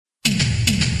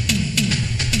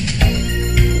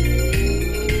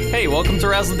Hey, welcome to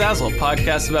Razzle Dazzle, a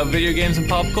podcast about video games and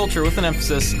pop culture with an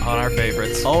emphasis on our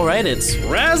favorites. All right, it's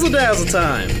Razzle Dazzle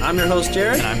time. I'm your host,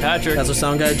 Jared. And I'm Patrick. That's our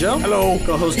sound guy, Joe. Hello.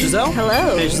 Co-host, Giselle.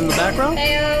 Hello. Paige is in the background.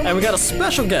 Heyo. And we got a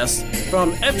special guest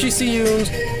from FGCU's.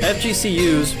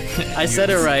 I said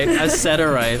it right.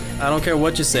 I don't care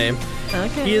what you say.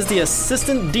 Okay. He is the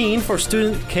Assistant Dean for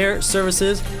Student Care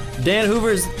Services. Dan Hoover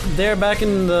is there back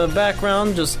in the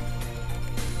background, just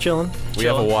chilling. We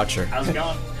have a watcher. How's it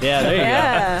going? Yeah, there you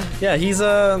go. Yeah, he's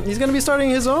gonna be starting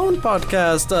his own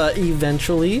podcast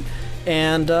eventually,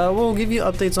 and we'll give you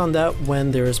updates on that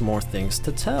when there's more things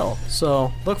to tell.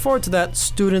 So look forward to that,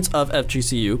 students of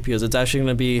FGCU, because it's actually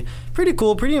gonna be pretty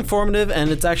cool, pretty informative,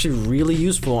 and it's actually really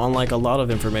useful, unlike a lot of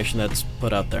information that's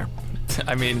put out there.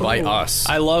 I mean, By us.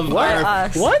 I love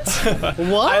us. What?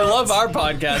 What? I love our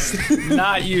podcast.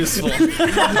 Not useful.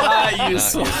 Not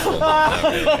useful. Not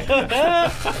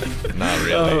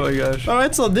really. Oh my gosh. All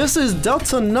right, so this is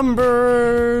Delta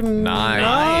number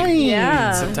 9.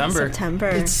 Yeah. September.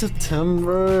 It's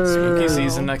September. Spooky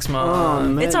season next month. Oh,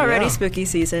 man, It's already yeah. spooky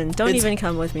season. Don't It's- even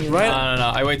come with me. Right. No.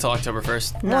 I wait till October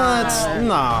 1st. What?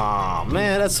 Nah,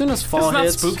 man. As soon as fall It's not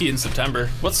hits, spooky in September.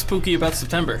 What's spooky about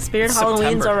September? Spirit It's Halloween's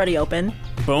September. already open.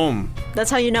 boom, That's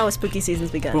how you know a spooky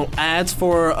season's begun. boom. Ads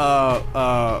for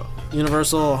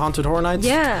Universal Haunted Horror Nights.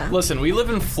 Yeah. Listen, we live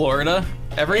in Florida.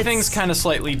 Everything's kind of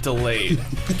slightly delayed.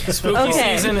 Spooky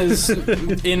Okay. season is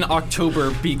in October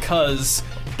because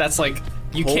that's like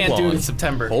you Hold can't do it on. in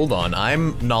September. Hold on,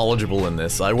 I'm knowledgeable in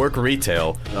this. I work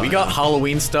retail. We got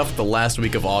Halloween stuff the last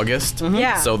week of August.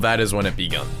 Yeah. So that is when it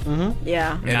begun.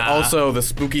 Yeah. And Nah. also the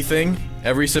spooky thing,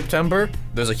 every September,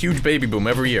 there's a huge baby boom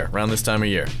every year, around this time of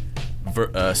year.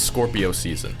 Scorpio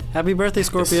season. Happy birthday,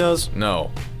 Scorpios.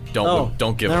 No. Oh,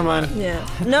 Don't give never them mind. that. Yeah.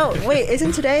 No, wait,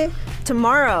 isn't today?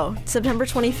 Tomorrow, September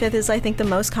 25th is, I think, the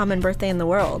most common birthday in the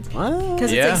world. What?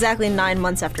 Because Yeah. it's exactly 9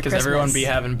 months after Because Christmas. everyone be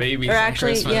having babies Or on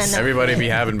actually, Christmas. yeah, no. Everybody be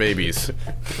having babies.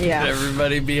 Yeah.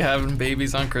 Everybody be having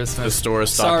babies on Christmas. The store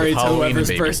is stocked Sorry with to Halloween and whoever's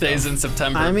baby birthday is stuff. in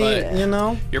September, I mean, but you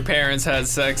know. your parents had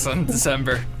sex on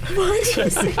December.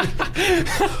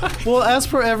 Well, as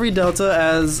per every Delta,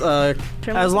 as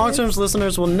long-term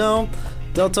listeners will know,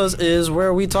 Deltas is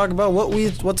where we talk about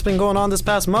what's been going on this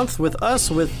past month with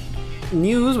us, with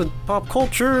news, with pop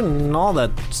culture, and all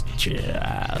that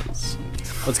jazz.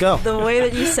 Let's go. The way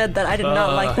that you said that, I did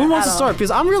not like that. Who wants to at all. start? Because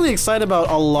I'm really excited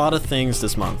about a lot of things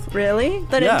this month. Really?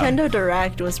 The Yeah. Nintendo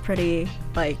Direct was pretty,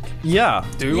 like... Yeah,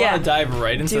 Do we Yeah. want to dive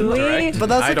right into Do the we? direct? but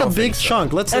that's I like a don't big think so.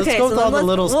 chunk. Let's Okay, go so through all the let's-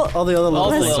 little, well, all the other little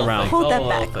all the things little around. things. Hold all that the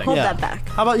back. little things. Hold Yeah. that back.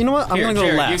 How about, you know what? I'm Here, gonna go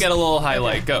Jared, last. you get a little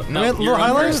highlight. Go. No, I get a you're little going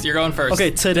highlight? first. You're going first.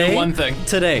 Okay, today. Do one thing.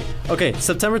 Today. Okay,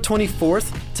 September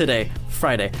 24th. Today,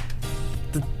 Friday.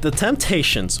 The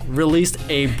Temptations released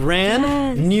a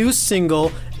brand new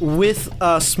single with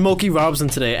Smokey Robinson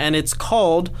today, and it's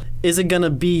called "Is It Gonna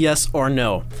Be Yes or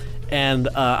No?" And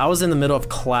I was in the middle of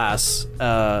class,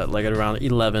 like at around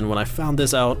 11, when I found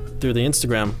this out through the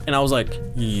Instagram, and I was like,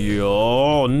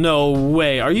 "Yo, no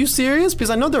way! Are you serious?"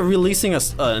 Because I know they're releasing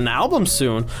an album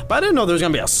soon, but I didn't know there was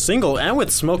gonna be a single and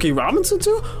with Smokey Robinson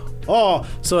too. Oh,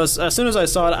 so as soon as I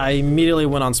saw it, I immediately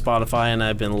went on Spotify, and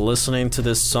I've been listening to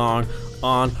this song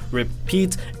on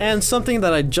repeat. And something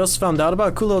that I just found out about,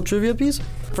 a cool little trivia piece.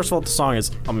 First of all, the song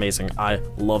is amazing. I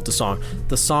love the song.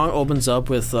 The song opens up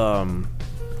with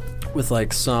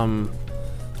like some,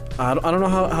 I don't know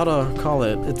how to call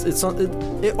it.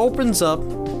 It opens up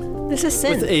This is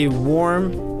with sin. a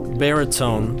warm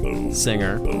baritone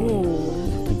singer,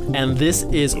 and this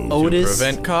is Otis.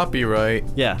 Prevent copyright.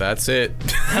 Yeah. That's it.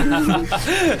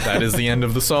 That is the end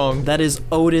of the song. That is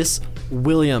Otis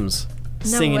Williams No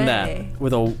singing way. that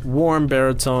with a warm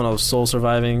baritone, a soul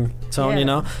surviving tone, Yeah. you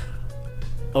know?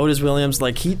 Otis Williams,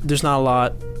 like, there's not a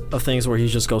lot of things where he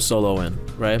just goes solo in,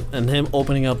 right? And him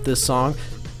opening up this song.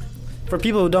 For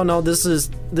people who don't know,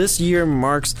 this year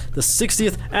marks the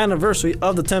 60th anniversary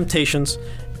of the Temptations,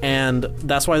 and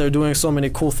that's why they're doing so many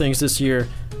cool things this year.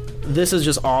 This is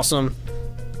just awesome.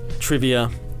 Trivia,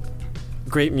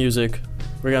 great music.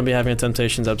 We're gonna be having a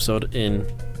Temptations episode in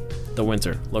the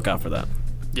winter. Look out for that.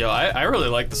 Yo, I really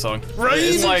like the song. Right?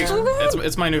 It's like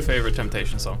it's my new favorite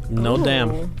Temptation song. No Ooh. damn.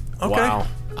 Okay. Wow.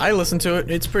 I listened to it.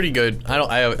 It's pretty good.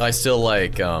 I still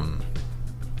like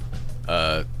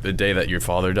the day that your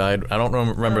father died. I don't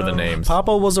remember the names.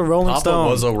 Papa was a Rolling Papa Stone.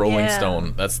 was a Rolling Yeah.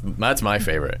 Stone. That's my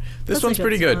favorite. This That's a one's good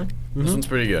pretty good. song. This one's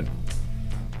pretty good.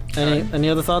 Any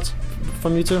other thoughts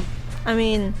from you two? I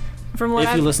mean, from what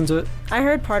If you listen to it. I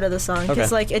heard part of the song because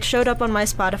Okay. like it showed up on my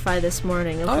Spotify this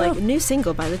morning of Oh, like yeah. new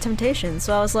single by The Temptations.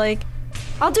 So I was like,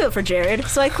 I'll do it for Jared.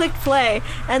 So I clicked play,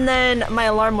 and then my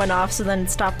alarm went off, so then it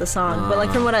stopped the song. But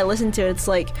like from what I listened to, it's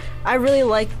like I really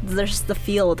like the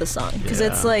feel of the song because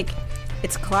it's like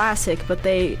it's classic, but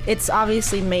it's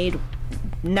obviously made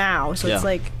now, so it's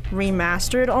like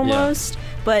remastered almost.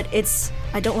 But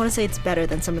I don't want to say it's better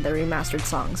than some of the remastered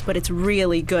songs, but it's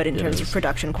really good in terms of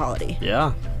production quality.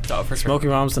 Yeah. Oh, for sure. Smokey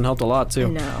Robinson helped a lot too. I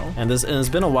know. And it's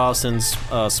been a while since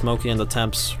Smokey and the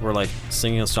Temps were like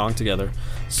singing a song together.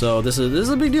 So this is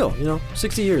a big deal,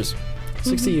 60 years.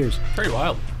 60 years. Pretty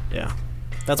wild. Yeah.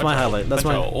 That's my highlight. That's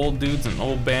my old dudes and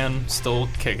old band still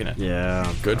kicking it.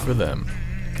 Yeah. Good for them.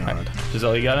 God.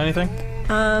 Giselle, you got anything?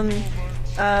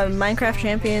 Minecraft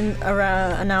Champion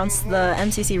announced the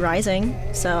MCC Rising,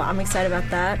 so I'm excited about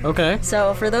that. Okay.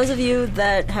 So for those of you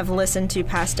that have listened to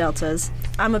past Deltas,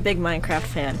 I'm a big Minecraft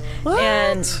fan. What?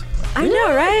 And I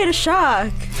know, right? A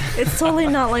shock. It's totally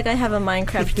not like I have a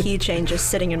Minecraft keychain just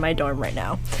sitting in my dorm right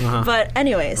now. But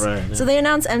anyways, so they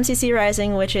announced MCC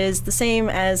Rising, which is the same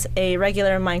as a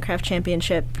regular Minecraft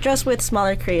championship, just with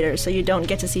smaller creators. So you don't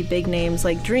get to see big names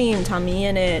like Dream, Tommy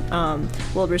Innit,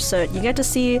 Wilbur Soot. You get to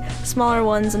see smaller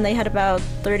ones, and they had about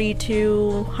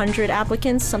 3,200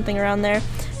 applicants, something around there.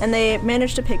 And they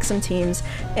managed to pick some teams.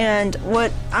 And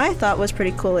what I thought was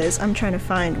pretty cool is, I'm trying to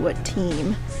find what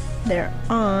team they're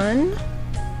on.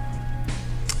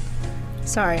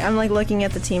 Sorry, I'm like looking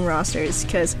at the team rosters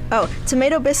because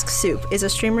Tomato Bisque Soup is a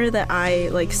streamer that I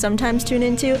like sometimes tune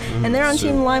into, and they're on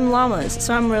Team Lime Llamas,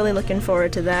 so I'm really looking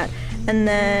forward to that. And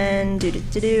then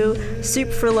Soup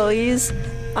for Lois.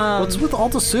 What's with all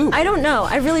the soup? I don't know.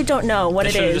 I really don't know what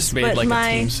it is. Just made like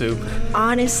a team soup.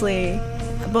 Honestly.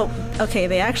 But, okay,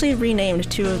 they actually renamed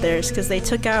two of theirs because they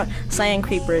took out Cyan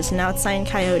Creepers, and now it's Cyan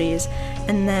Coyotes.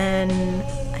 And then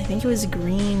I think it was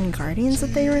Green Guardians that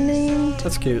they renamed.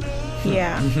 That's cute.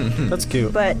 Yeah. That's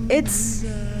cute. But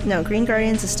Green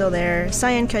Guardians is still there.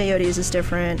 Cyan Coyotes is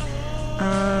different.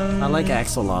 I like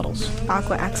axolotls.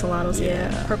 Aqua axolotls,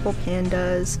 yeah. Purple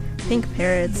pandas, pink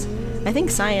parrots. I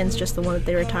think Cyan's just the one that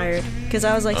they retired. Because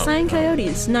I was like, Cyan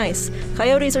Coyotes, nice.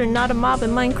 Coyotes are not a mob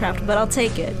in Minecraft, but I'll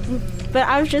take it. But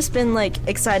I've just been like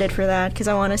excited for that because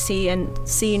I want to see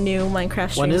new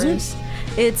Minecraft streamers. When is it?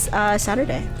 It's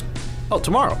Saturday. Oh,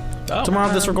 tomorrow. Tomorrow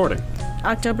of this recording.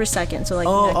 October 2nd, so like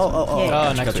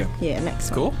Next year. Yeah,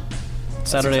 next one. Cool.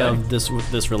 Saturday of this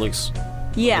release.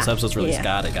 Yeah. This episode's release. Yeah.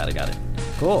 Got it.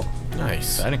 Cool.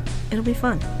 Nice. Exciting. It'll be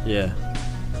fun. Yeah.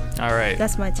 All right.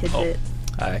 That's my tidbit.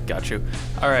 I got you.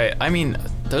 All right. I mean,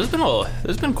 there's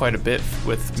been quite a bit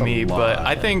with me, but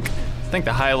I think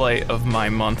the highlight of my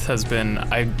month has been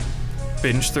I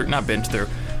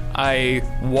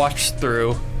watched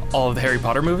through all of the Harry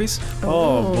Potter movies.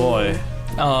 Oh boy.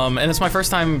 And it's my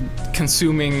first time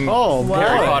consuming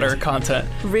Harry Potter content.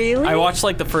 Really? I watched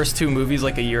like the first two movies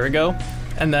like a year ago,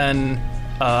 and then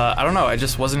I don't know, I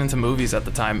just wasn't into movies at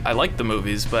the time. I liked the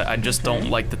movies, but I just don't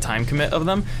like the time commit of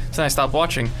them, so then I stopped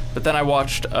watching. But then I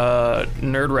watched a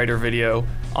Nerdwriter video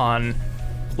on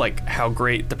like how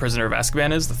great The Prisoner of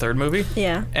Azkaban is, the third movie.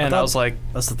 Yeah. And I was like,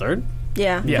 that's the third?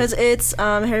 Yeah, because it's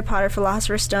Harry Potter,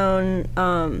 Philosopher's Stone,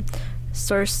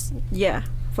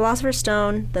 Philosopher's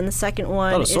Stone, then the second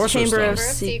one is Chamber of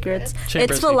Secrets.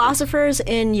 It's Philosophers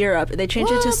in Europe. They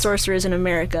changed it to Sorcerers in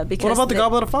America. Because what about the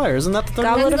Goblet of Fire? Isn't that the third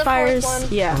Goblet one? of Fire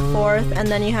fourth, and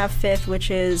then you have fifth, which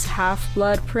is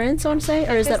Half-Blood Prince, I want to say?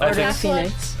 Or is that Order of the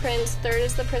Phoenix? Prince, third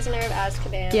is the Prisoner of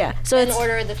Azkaban. Yeah, so then it's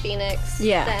Order of the Phoenix.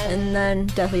 Yeah, and then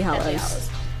Deathly Hallows.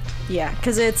 Yeah,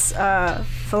 because it's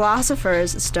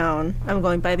Philosopher's Stone. I'm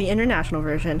going by the international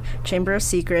version. Chamber of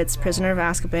Secrets, Prisoner of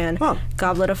Azkaban,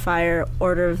 Goblet of Fire,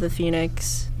 Order of the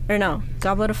Phoenix. Or no,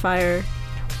 Goblet of Fire.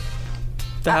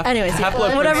 Anyways,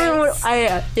 Half-Blood whatever.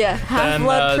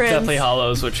 Half-Blood Prince. Deathly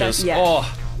Hallows, which is or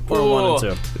 1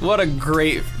 and 2. What a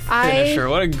great finisher!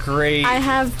 What a great I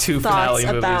have two thoughts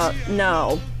finale about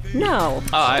movies. No,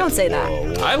 don't say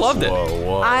that. I loved it.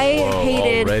 I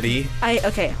hated. Already?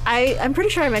 I'm pretty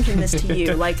sure I mentioned this to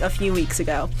you like a few weeks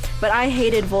ago, but I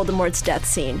hated Voldemort's death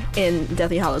scene in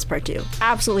Deathly Hallows Part 2.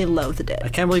 Absolutely loathed it. I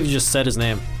can't believe you just said his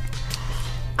name.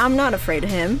 I'm not afraid of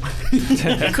him. He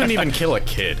couldn't even kill a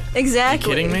kid.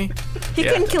 Exactly. Are you kidding me? He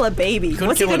couldn't kill a baby.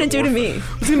 What's he gonna do to me?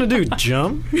 What's he gonna do?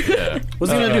 Jump? Yeah.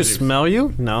 What's he gonna do? Smell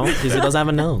you? No, because he doesn't have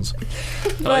a nose.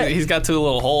 He's got two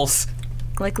little holes.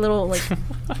 Like little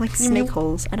like snake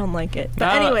holes. I don't like it.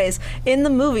 But anyways, in the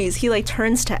movies he like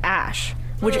turns to ash,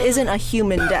 which isn't a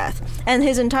human death. And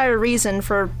his entire reason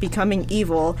for becoming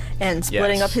evil and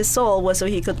splitting up his soul was so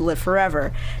he could live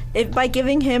forever. By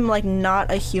giving him like not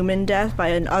a human death, by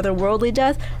an otherworldly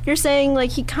death, you're saying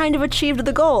like he kind of achieved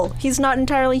the goal. He's not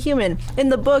entirely human. In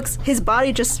the books, his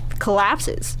body just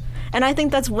collapses. And I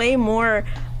think that's way more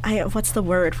what's the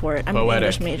word for it? I'm an Poetic.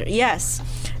 English major. Yes.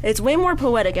 It's way more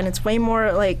poetic and it's way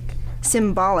more like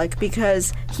symbolic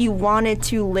because he wanted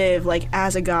to live like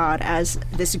as a god, as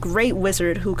this great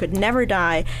wizard who could never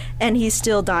die, and he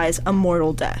still dies a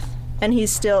mortal death. And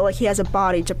he's still like he has a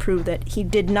body to prove that he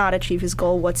did not achieve his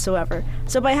goal whatsoever.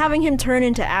 So by having him turn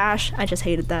into ash, I just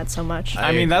hated that so much.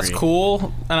 I mean, that's agree.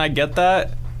 cool, and I get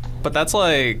that, but that's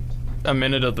like a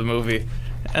minute of the movie.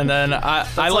 And then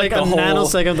I like a the whole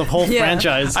nanosecond of the whole Yeah.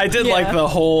 franchise. I did Yeah. like the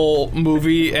whole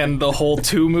movie and the whole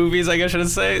 2 movies, I guess I should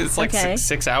say. It's like Okay.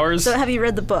 six hours. So have you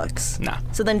read the books? Nah.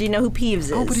 So then do you know who Peeves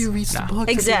is? Nobody reads Nah. the book.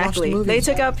 Exactly. They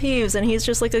took out Peeves, and he's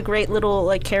just like a great little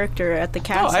like character at the Oh,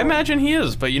 castle. I imagine he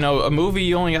is, but you know, a movie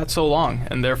you only got so long,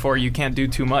 and therefore you can't do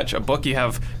too much. A book you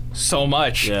have so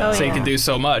much, Yeah. Oh, so you yeah. can do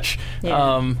so much. Yeah.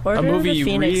 Order A of movie the you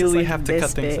Phoenix is, really like, have to cut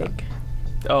this things big. out.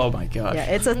 Oh my gosh. Yeah,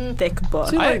 it's a thick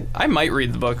book. I might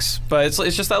read the books, but it's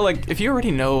just that like if I already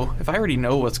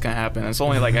know what's gonna happen, it's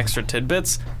only like extra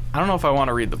tidbits. I don't know if I want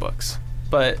to read the books,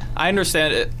 but I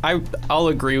understand it. I'll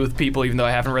agree with people, even though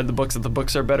I haven't read the books, that the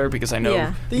books are better because I know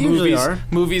Yeah. They usually movies are.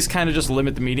 movies kind of just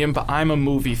limit the medium. But I'm a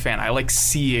movie fan. I like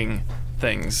seeing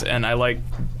things, and I like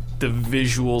the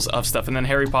visuals of stuff. And then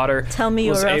Harry Potter. Tell me you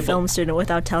was were a able- film student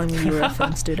without telling me you were a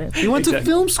film student. You went to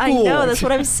Exactly. film school. I know, that's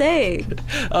what I'm saying.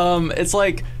 It's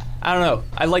like I don't know.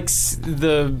 I like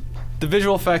the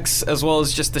visual effects as well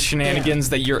as just the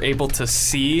shenanigans that you're able to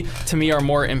see. To me, are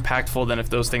more impactful than if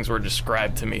those things were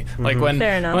described to me. Like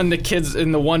Fair enough. when the kids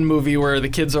in the one movie where the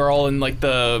kids are all in like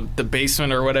the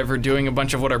basement or whatever, doing a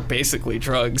bunch of what are basically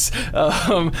drugs,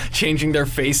 changing their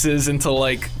faces into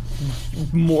like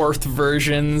morphed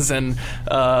versions, and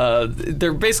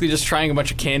they're basically just trying a bunch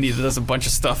of candy that does a bunch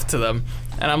of stuff to them.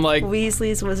 And I'm like,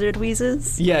 Weasley's Wizard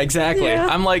Wheezes. yeah, exactly. Yeah.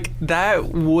 I'm like, that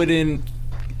wouldn't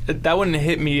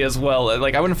hit me as well.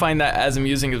 Like, I wouldn't find that as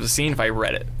amusing as a scene if I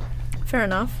read it. Fair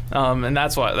enough. And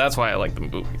that's why I like the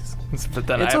movies. But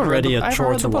then It's I haven't read already the- I a haven't chore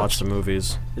read to the watch books. the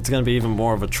movies. It's going to be even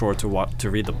more of a chore to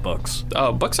read the books.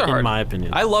 Oh, books are hard. In my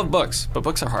opinion. I love books, but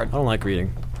books are hard. I don't like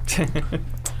reading.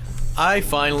 I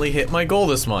finally hit my goal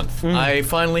this month. I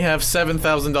finally have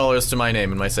 $7,000 to my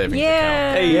name in my savings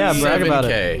Yeah. account. Hey, Yeah, brag about 7K.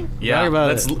 it. Yeah, Brag about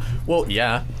that's it. well,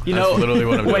 yeah. You That's know, literally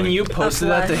what I'm when doing. you posted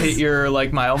that to hit your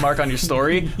like mile mark on your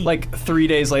story, like 3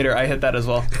 days later, I hit that as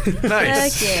well.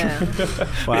 Nice. Heck yeah.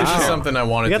 Wow. It's just something I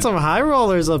wanted We got to some high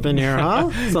rollers up in here, huh?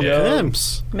 Some Yeah.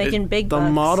 pimps. Making big The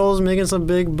bucks. models making some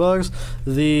big bucks.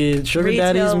 The sugar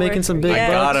Retail daddies making worker. some big Yeah.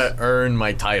 bucks. gotta earn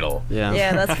my title. Yeah.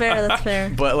 Yeah, that's fair, that's fair.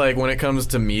 But like when it comes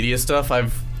to media stuff,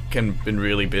 I've been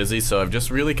really busy, so I've just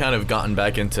really kind of gotten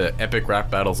back into epic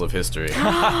rap battles of history.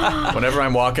 Whenever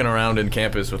I'm walking around in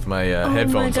campus with my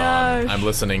headphones on, gosh. I'm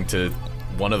listening to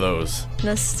one of those.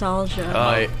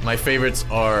 Nostalgia. My favorites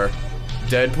are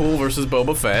Deadpool versus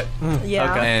Boba Fett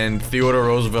yeah. okay. and Theodore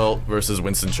Roosevelt versus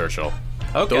Winston Churchill.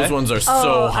 Okay. Those ones are Oh,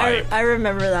 so hype. I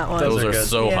remember that one. Those are are good.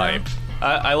 so Yeah. hype.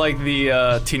 I like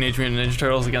the Teenage Mutant Ninja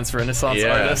Turtles against Renaissance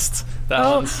Yeah. artists. That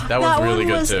Oh, one's That one's really one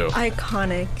good was too.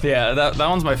 Iconic. yeah, that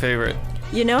one's my favorite.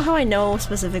 You know how I know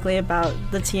specifically about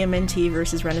the TMNT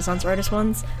versus Renaissance artist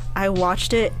ones? I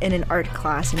watched it in an art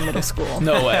class in middle school.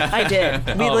 No way. I did.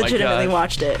 We Oh my legitimately gosh.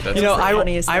 watched it. That's You know, It's the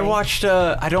funniest I thing. watched,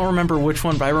 I don't remember which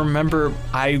one, but I remember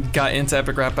I got into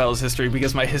Epic Rap Battles history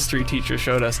because my history teacher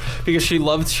showed us, because she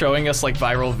loved showing us like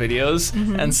viral videos,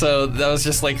 and so that was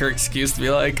just like her excuse to be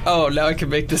like, oh, now I can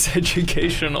make this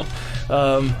educational.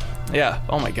 Yeah,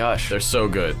 oh my gosh. They're so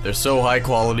good. They're so high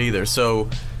quality. They're so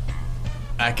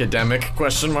academic ?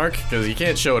 Because you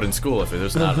can't show it in school if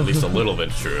there's not at least a little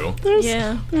bit true.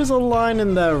 Yeah. There's a line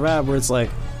in that rap where it's like,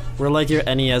 we're like your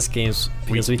NES games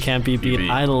because we can't be beat.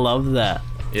 beat. I love that.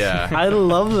 Yeah. I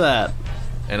love that.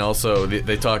 And also,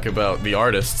 they talk about the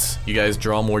artists. You guys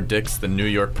draw more dicks than New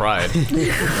York Pride.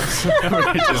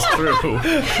 Which is true.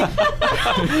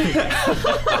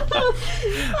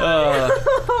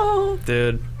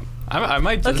 Dude, I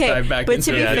might just Okay, dive back but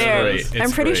into to be it. it's fair, great. It's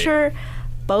I'm pretty great. sure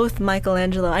both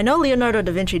Michelangelo, I know Leonardo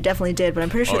da Vinci definitely did, but I'm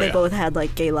pretty sure Oh, they yeah. both had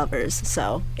like gay lovers.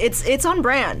 So it's on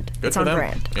brand. Good it's for on them.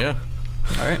 brand. Yeah.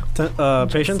 All right.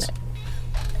 Patience?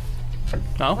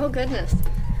 No? Oh goodness.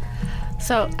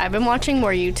 So I've been watching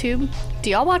more YouTube. Do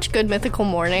y'all watch Good Mythical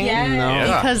Morning? No.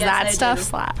 Yeah. Because Yes, that I stuff do.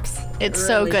 slaps. It's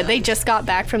so really good. does. They just got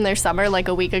back from their summer like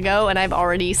a week ago, and I've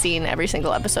already seen every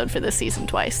single episode for this season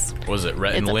twice. Was it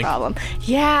Rhett and It's a Link? problem.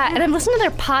 Yeah, and I'm listening to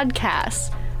their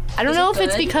podcast. I don't know if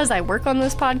it's because I work on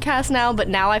this podcast now, but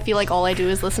now I feel like all I do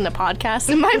is listen to podcasts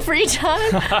in my free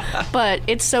time. But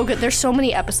it's so good. There's so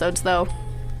many episodes, though.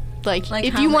 Like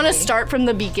if how you want to many? start from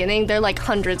the beginning, they're like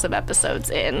hundreds of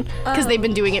episodes in because they've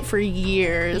been doing it for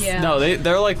years. Yeah. No,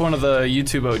 they're like one of the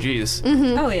YouTube OGs.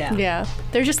 Oh yeah. Yeah.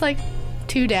 They're just like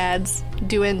two dads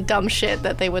doing dumb shit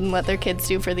that they wouldn't let their kids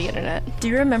do for the internet. Do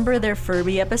you remember their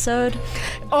Furby episode?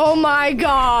 Oh my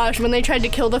gosh, when they tried to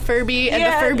kill the Furby and the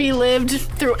Furby lived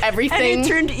through everything. And he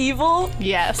turned evil?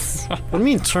 Yes. What do you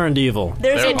mean turned evil?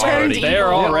 There's a turned evil.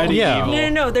 They're already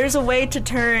evil. No. There's a way to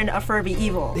turn a Furby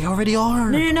evil. They already are.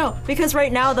 No. Because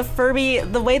right now the Furby,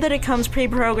 the way that it comes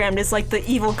pre-programmed is like the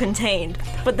evil contained.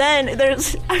 But then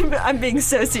there's, I'm being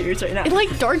so serious right now. It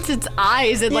like darts its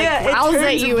eyes and like it growls at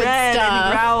turns you and red stuff.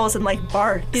 and growls and like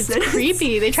barks. It's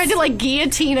creepy. They tried to like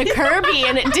guillotine a Kirby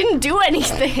and it didn't do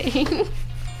anything.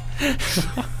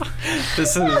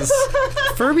 This is...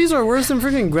 Furbies are worse than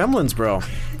freaking gremlins, bro.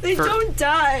 They don't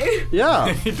die.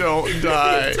 Yeah. They don't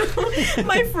die.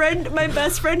 My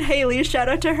best friend Haley, shout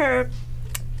out to her.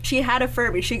 She had a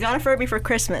Furby. She got a Furby for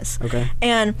Christmas. Okay.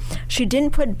 And she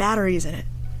didn't put batteries in it.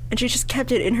 And she just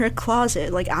kept it in her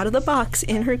closet, like out of the box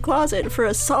in her closet for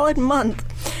a solid month.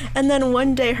 And then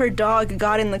one day her dog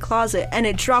got in the closet and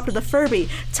it dropped the Furby.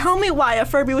 Tell me why a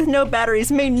Furby with no batteries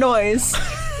made noise.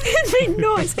 It made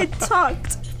noise. It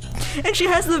talked. And she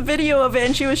has the video of it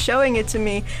and she was showing it to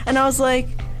me. And I was like,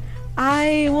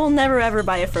 I will never ever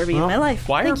buy a Furby in my life.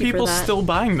 Why Thank are you for people that. still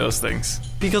buying those things?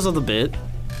 Because of the bit.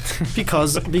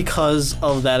 because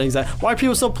of that exact. Why are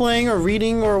people still playing or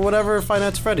reading or whatever Five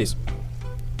Nights at Freddy's?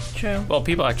 True. Well,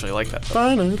 people actually like that.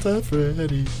 Five Nights at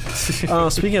Freddy's.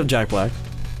 Speaking of Jack Black.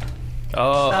 Wait.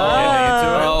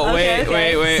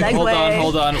 Segue.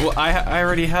 Hold on. Well, I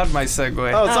already had my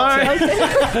segue. Oh, sorry.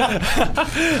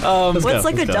 What's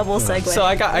like a double segue? So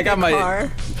I got my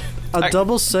car, A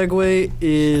double Segway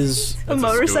is a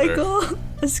motorcycle,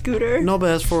 a scooter. no, but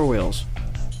it has four wheels.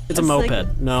 It's a That's moped.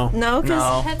 like- No. No,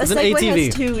 because No. a It's an Segway ATV.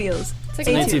 has two wheels. It's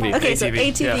an ATV. Okay, so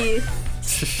ATV,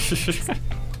 ATV.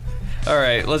 All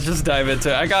right, let's just dive into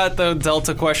it. I got the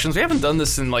Delta questions. We haven't done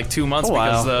this in like 2 months A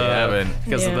while.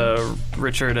 because We of the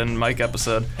Richard and Mike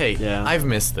episode. Hey, Yeah. I've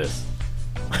missed this.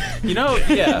 You know,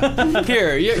 yeah.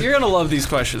 Here, you're gonna love these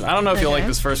questions. I don't know if you'll like Okay.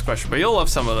 this first question, but you'll love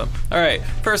some of them. All right,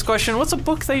 first question: what's a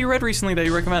book that you read recently that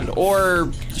you recommend,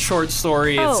 or short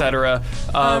story, Oh, etc.?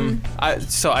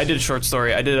 So I did a short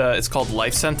story. It's called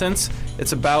Life Sentence.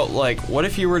 It's about like, what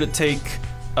if you were to take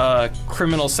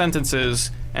criminal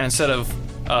sentences and instead of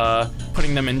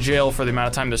putting them in jail for the amount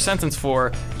of time they're sentenced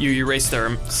for, you erase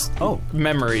their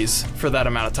memories for that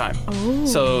amount of time.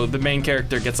 So the main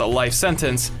character gets a life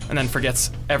sentence and then forgets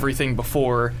everything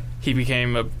before he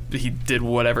did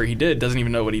whatever he did, doesn't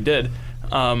even know what he did.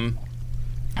 And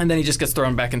then he just gets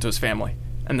thrown back into his family.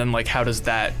 And then, like, how does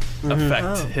that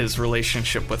affect his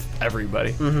relationship with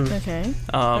everybody? Okay.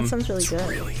 That sounds really good. It's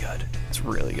really good. It's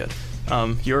really good.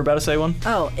 You were about to say one?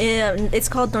 Oh, it's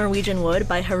called Norwegian Wood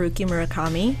by Haruki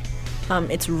Murakami.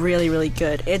 It's really, really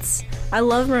good. I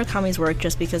love Murakami's work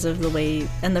just because of the way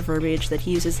and the verbiage that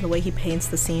he uses, the way he paints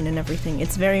the scene and everything.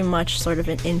 It's very much sort of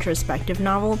an introspective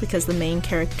novel because the main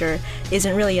character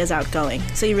isn't really as outgoing.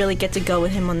 So you really get to go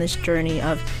with him on this journey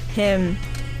of him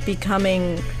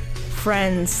becoming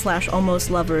friends / almost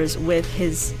lovers with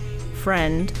his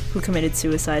friend who committed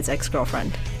suicide's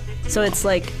ex-girlfriend. So it's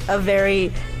like a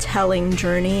very telling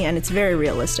journey, and it's very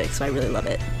realistic, so I really love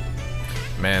it.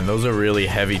 Man, those are really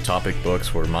heavy topic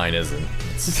books where mine isn't.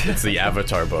 It's the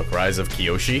Avatar book, Rise of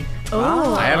Kyoshi.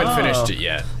 Oh. I haven't finished it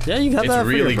yet. Yeah, you got It's that for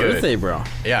really your good. birthday, bro.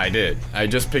 Yeah, I did. I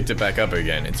just picked it back up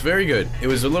again. It's very good. It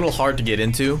was a little hard to get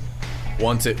into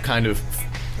once it kind of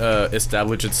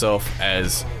established itself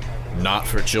as not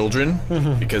for children,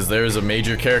 because there's a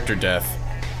major character death,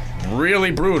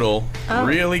 really brutal,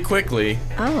 really quickly,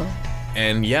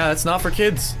 and yeah, it's not for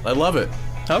kids. I love it.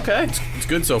 Okay. It's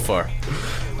good so far.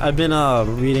 I've been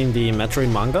reading the Metroid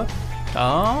manga.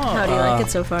 How do you like it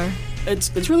so far?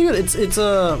 It's really good.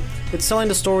 It's telling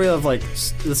the story of like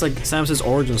it's like Samus's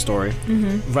origin story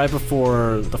right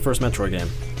before the first Metroid game.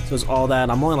 So it's all that.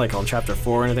 I'm only like on chapter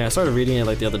 4 or anything. I started reading it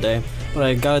like the other day, but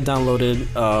I got it downloaded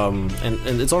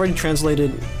and it's already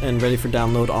translated and ready for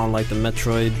download on like the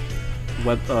Metroid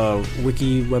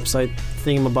wiki website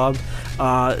thingamabob.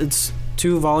 It's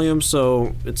 2 volumes,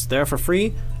 so it's there for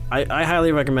free. I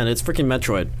highly recommend it. It's freaking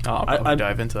Metroid. I'll probably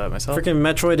dive into that myself. Freaking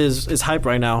Metroid is hype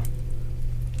right now.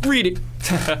 Read it.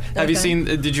 Have you seen?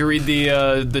 Did you read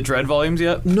the Dread volumes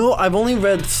yet? No, I've only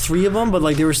read 3 of them, but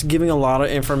like they were giving a lot of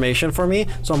information for me,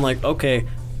 so I'm like, okay,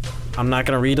 I'm not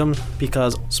gonna read them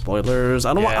because spoilers.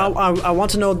 I don't. Yeah. I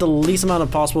want to know the least amount of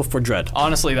possible for Dread.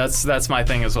 Honestly, that's my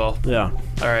thing as well. Yeah.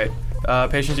 All right,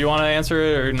 Patience, you want to answer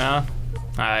it or nah?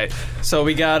 right. So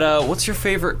we got, what's your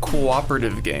favorite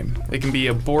cooperative game? It can be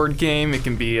a board game. It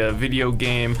can be a video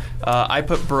game. I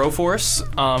put Broforce.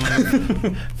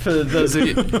 For those of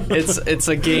you, it's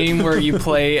a game where you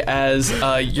play as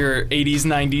your 80s,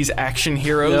 90s action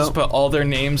heroes, but all their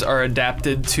names are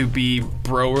adapted to be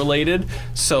bro-related.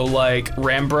 So like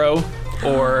Rambro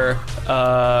or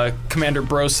Commander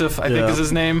Broseph, I think is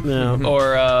his name. Yeah.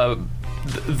 Or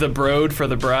the Brode for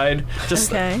the bride.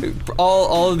 Just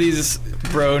all of these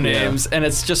bro names, and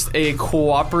it's just a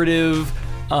cooperative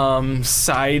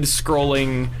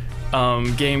side-scrolling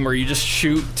game where you just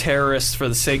shoot terrorists for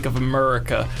the sake of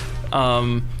America.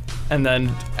 And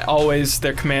then always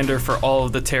their commander for all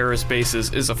of the terrorist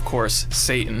bases is, of course,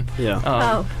 Satan.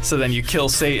 Yeah. So then you kill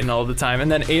Satan all the time.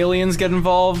 And then aliens get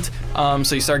involved.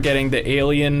 So you start getting the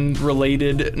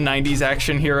alien-related 90s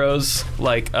action heroes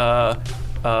like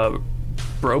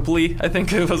Bropley, I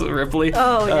think it was Ripley.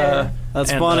 Oh, yeah.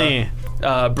 That's funny.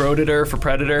 Brodator for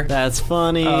Predator. That's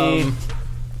funny.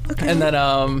 And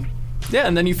then,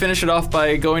 and then you finish it off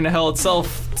by going to hell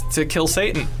itself to kill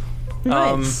Satan.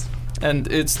 Nice. And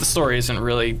the story isn't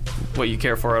really what you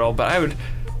care for at all, but I would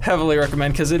heavily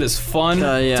recommend because it is fun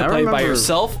to play by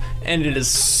yourself, and it is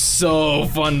so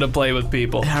fun to play with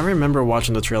people. Yeah, I remember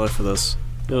watching the trailer for this.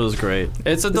 It was great.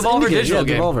 It's a Devolver digital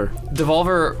game.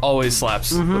 Devolver always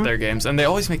slaps with their games, and they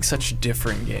always make such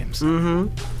different games.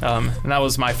 And that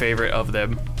was my favorite of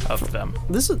them. I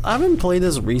haven't played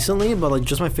this recently, but like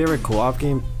just my favorite co-op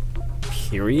game,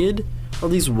 period. Or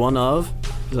at least one of.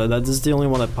 This is the only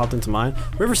one that popped into mind.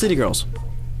 River City Girls.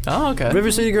 Oh, okay.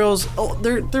 River City Girls. Oh,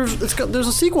 there's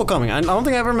a sequel coming. I don't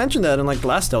think I ever mentioned that in like the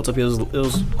last Delta because it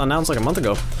was announced like a month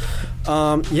ago.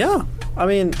 Yeah. I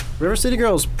mean, River City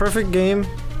Girls, perfect game.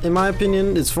 In my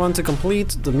opinion, it's fun to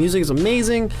complete. The music is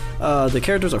amazing. The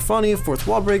characters are funny. Fourth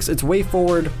wall breaks. It's way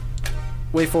forward.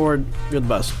 Way forward. You're the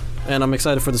best. And I'm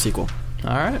excited for the sequel.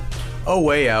 All right. Oh,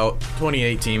 Way Out,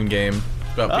 2018 game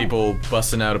about people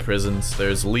busting out of prisons.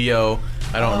 There's Leo.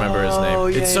 I don't remember his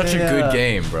name. It's such a good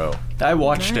game, bro. I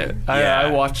watched it. I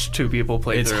watched two people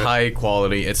play through it. It's high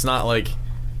quality. It's not like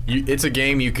it's a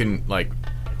game you can like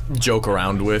joke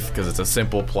around with because it's a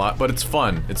simple plot, but it's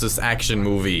fun. It's this action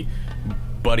movie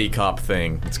buddy cop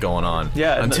thing that's going on.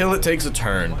 Yeah. Until it takes a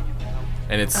turn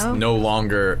and it's no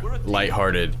longer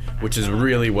lighthearted, which is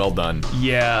really well done.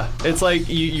 Yeah. It's like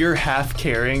you're half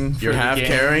caring. You're half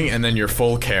caring and then you're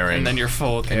full caring. And then you're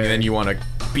full caring. And then you want to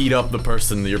beat up the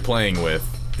person that you're playing with.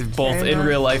 Both in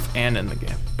real life and in the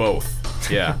game.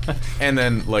 Both. Yeah. And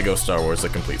then Lego Star Wars: The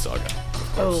Complete Saga.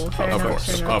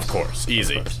 Of course.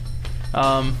 Easy.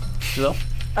 Giselle?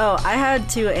 Oh, I had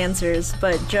two answers,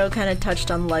 but Joe kind of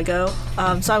touched on Lego,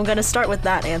 so I'm going to start with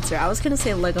that answer. I was going to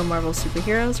say Lego Marvel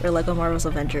Superheroes or Lego Marvel's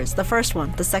Avengers. The first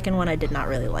one. The second one I did not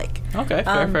really like. Okay,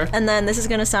 fair. And then this is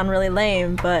going to sound really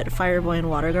lame, but Fireboy and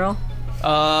Water Girl.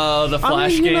 The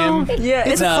Flash game. Yeah,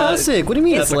 it's a classic. What do you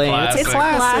mean it's lame? It's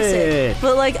classic.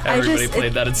 But like, everybody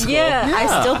played that at school. Yeah,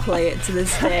 I still play it to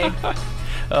this day.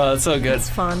 It's so good. It's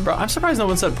fun. Bro, I'm surprised no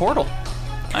one said Portal.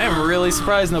 I am really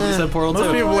surprised nobody said Portal 2.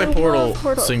 Most people play Portal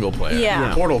single player.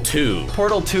 Yeah. Portal 2.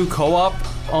 Portal 2 co-op?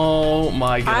 Oh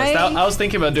my goodness. I was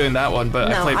thinking about doing that one,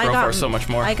 but I played Broforce so much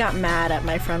more. I got mad at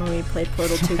my friend when we played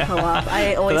Portal 2 co-op.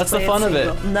 I always that's the fun of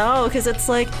it. No, because it's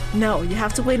like, no, you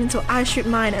have to wait until I shoot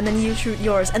mine, and then you shoot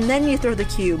yours, and then you throw the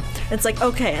cube. It's like,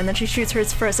 okay, and then she shoots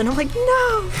hers first, and I'm like,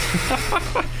 no!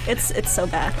 It's so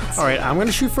bad. All right, I'm going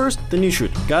to shoot first, then you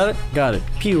shoot. Got it.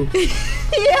 Pew.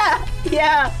 Yeah.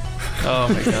 Oh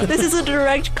my god. This is a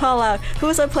direct call out. Who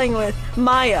was I playing with?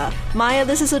 Maya,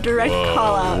 this is a direct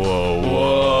call out.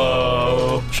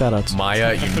 Whoa. Shoutouts.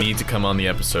 Maya, you need to come on the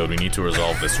episode. We need to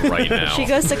resolve this right now. She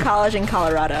goes to college in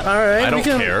Colorado. All right. I don't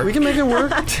care. We can make it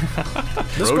work.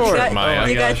 Discord. Maya.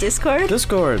 You got Discord?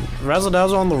 Discord. Razzle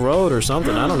Dazzle on the road or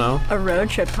something. I don't know. A road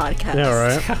trip podcast. Yeah,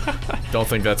 right. Don't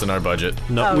think that's in our budget.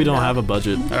 No, we don't have a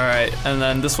budget. All right, and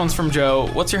then this one's from Joe.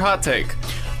 What's your hot take?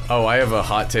 Oh, I have a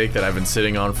hot take that I've been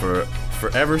sitting on for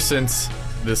ever since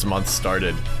this month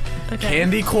started. Okay.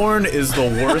 Candy corn is the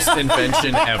worst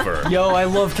invention ever. Yo, I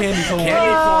love candy corn.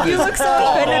 Candy corn you is look so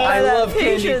offended by I that. love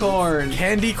candy corn.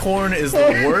 Candy corn is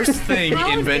the worst thing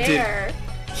invented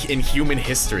in human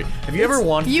history. Have you ever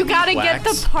wanted You to gotta eat get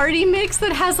wax? the party mix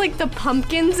that has like the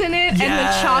pumpkins in it and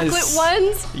the chocolate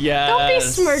ones. Yes. Don't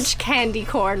besmirch candy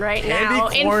corn right now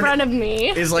in front of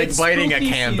me. Is like It's biting a spooky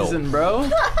candle. season, bro.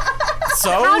 So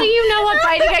How do you know what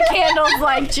biting a candle's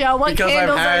like, Joe? What because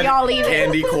candles I've had are y'all eating?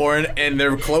 candy corn and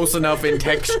they're close enough in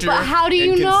texture But how do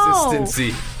you and know?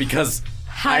 consistency because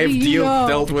How I've do you know?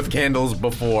 dealt with candles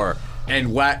before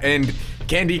and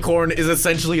candy corn is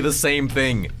essentially the same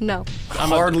thing. No.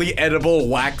 hardly edible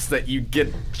wax that you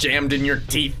get jammed in your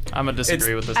teeth. I'm gonna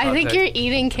disagree with this. I think take. you're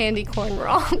eating candy corn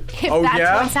wrong. If Oh, that's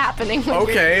yeah? what's happening. With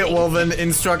Okay, your teeth. well then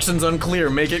instructions unclear.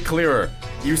 Make it clearer.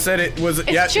 You said it was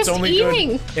it's just only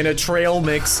eating. good in a trail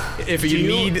mix. If you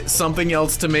need something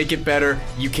else to make it better,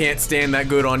 you can't stand that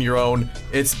good on your own.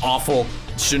 It's awful.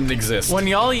 It shouldn't exist. When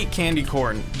y'all eat candy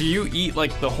corn, do you eat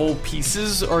like the whole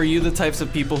pieces, or are you the types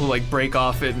of people who like break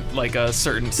off in like a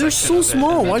certain They're section so of it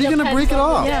small. and Why are then- you gonna break it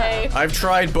off? Yeah. I've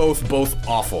tried both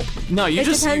awful. No, you It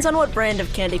just depends on what brand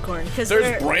of candy corn. Because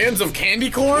There's brands of candy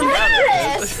corn?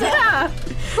 Yeah.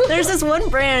 There's this one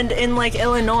brand in like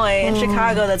Illinois and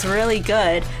Chicago that's really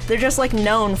good. They're just like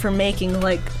known for making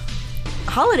like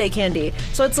holiday candy.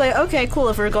 So it's like, okay, cool,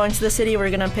 if we're going to the city, we're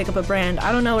gonna pick up a brand.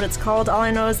 I don't know what it's called. All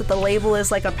I know is that the label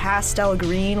is like a pastel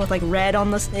green with like red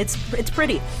on the it's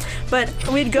pretty. But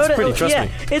we'd go It's pretty, trust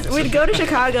me. we'd go to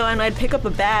Chicago and I'd pick up a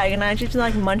bag and I'd just be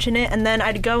like munching it, and then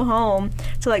I'd go home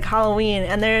to like Halloween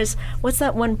and there's what's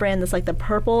that one brand that's like the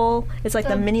purple? It's like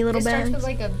the mini little It starts bag. with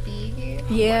like a B.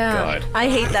 Yeah. God. I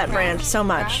hate that brand so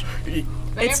much.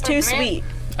 It's too sweet.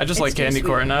 I just It's like too candy sweet.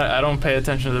 corn. I don't pay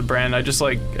attention to the brand. I just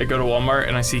like I go to Walmart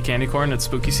and I see candy corn. It's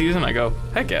spooky season. I go,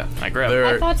 heck yeah, I grab it. There-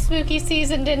 I thought spooky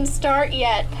season didn't start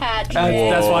yet, Patrick.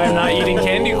 That's why I'm not eating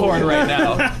candy corn right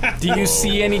now. Do you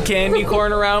see any candy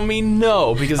corn around me?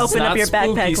 No, because it's Open up not your spooky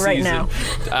backpack right season.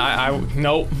 now.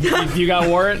 Nope. You got a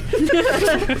warrant?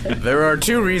 There are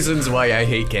two reasons why I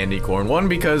hate candy corn. One,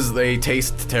 because they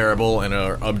taste terrible and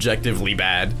are objectively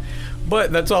bad.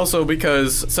 But that's also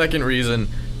because, second reason,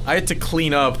 I had to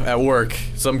clean up at work.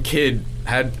 Some kid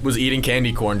was eating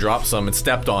candy corn, dropped some, and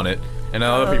stepped on it. And then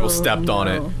other people stepped on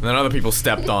it. And then other people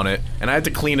stepped on it. And I had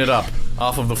to clean it up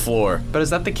off of the floor. But is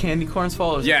that the candy corn's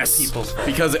fault? Or is Yes, it the people's fault?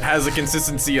 because it has a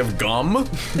consistency of gum.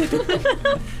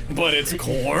 But it's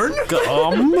corn?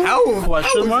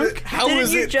 Question mark? How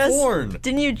is it corn?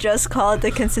 Didn't you just call it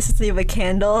the consistency of a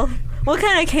candle? What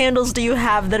kind of candles do you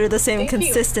have that are the same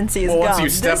consistency as Well, gum? once you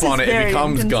step This on is it, it very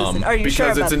becomes gum. inconsistent. Are you because sure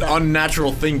it's about an that?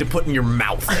 unnatural thing to put in your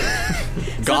mouth.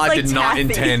 God like did not taffy.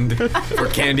 intend for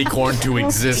candy corn to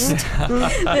exist.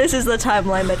 This is the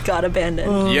timeline that got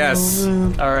abandoned. Yes.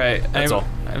 All right. That's all.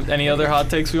 Any other hot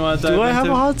takes we want to dive Do into? I have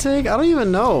a hot take? I don't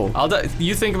even know.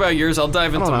 You think about yours. I'll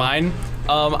dive into know. mine.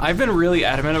 I've been really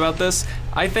adamant about this.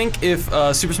 I think if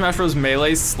Super Smash Bros.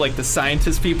 Melee's like the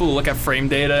scientist people who look at frame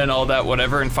data and all that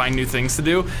whatever and find new things to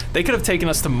do, they could have taken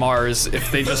us to Mars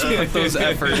if they just put those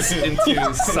efforts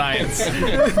into science.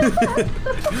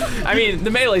 I mean, the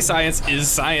Melee science is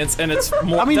science, and it's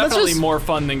more, I mean, that's definitely just- more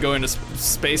fun than going to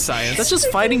space science. That's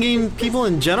just fighting game people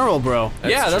in general, bro.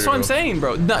 Yeah, that's what I'm true. saying,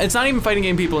 bro. No, it's not even fighting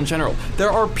game people in general.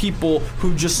 There are people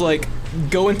who just like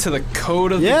go into the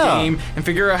code of the Yeah. game and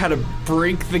figure out how to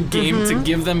break the game to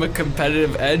give them a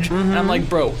competitive edge. And I'm like,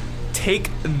 bro, take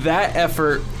that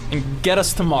effort and get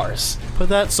us to Mars. Put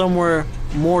that somewhere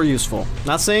more useful.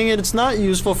 Not saying it's not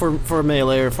useful for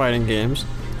melee or fighting games.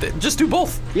 Just do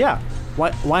both. Yeah.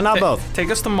 Why not both?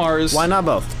 Take us to Mars. Why not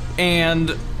both?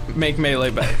 And make Melee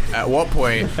better. At what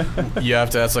point you have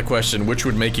to ask the question, which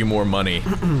would make you more money?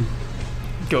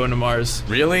 Going to Mars.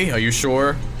 Really? Are you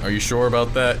sure? Are you sure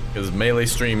about that? Because Melee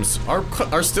streams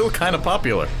are still kind of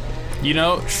popular. You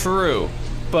know, true.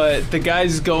 But the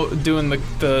guys doing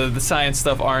the science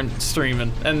stuff aren't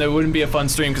streaming, and it wouldn't be a fun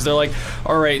stream because they're like,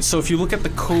 all right, so if you look at the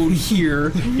code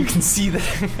here, you can see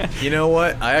that. You know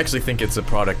what? I actually think it's a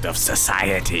product of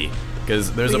society.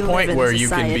 Because there's We a live point in where you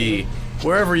can society. be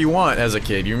wherever you want as a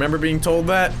kid. You remember being told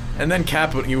that? And then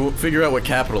you figure out what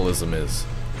capitalism is.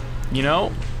 You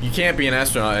know? You can't be an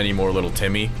astronaut anymore, little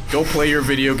Timmy. Go play your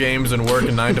video games and work a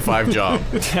 9-to-5 job.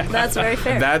 That's very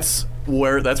fair. That's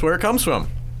where it comes from.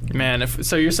 Man,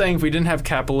 so you're saying if we didn't have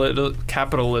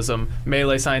capitalism,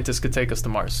 Melee scientists could take us to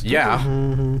Mars? Yeah.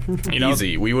 You know?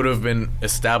 Easy. We would have been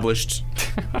established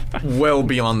well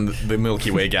beyond the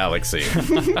Milky Way galaxy.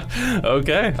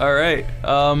 Okay, all right.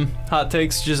 Hot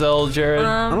takes, Giselle, Jared.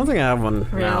 I don't think I have one.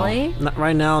 Really? Now. Not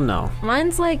right now, no.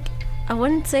 Mine's like, I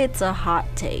wouldn't say it's a hot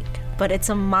take, but it's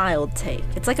a mild take.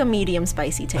 It's like a medium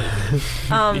spicy take.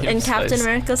 In Captain spice.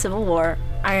 America: Civil War,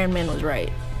 Iron Man was right.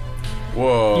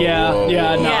 Whoa. Yeah, whoa,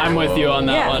 yeah, no, Yeah. I'm with you on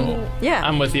that Yeah. one. Yeah.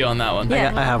 I'm with you on that one.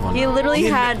 Yeah. I have one. He literally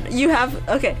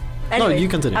okay. Anyway, you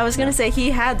continue. I was gonna say he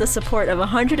had the support of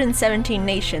 117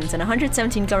 nations and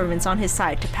 117 governments on his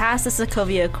side to pass the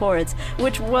Sokovia Accords,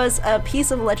 which was a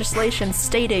piece of legislation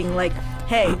stating like,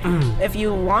 hey, if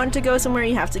you want to go somewhere,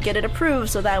 you have to get it approved,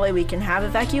 so that way we can have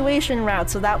evacuation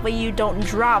routes, so that way you don't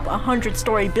drop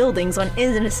 100-story buildings on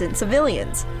innocent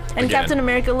civilians. And Again. Captain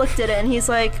America looked at it and he's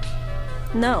like,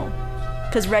 no,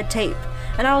 because red tape.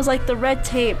 And I was like, the red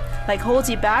tape like holds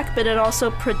you back, but it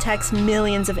also protects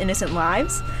millions of innocent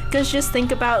lives. Because just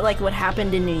think about like what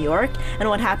happened in New York and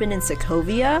what happened in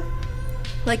Sokovia.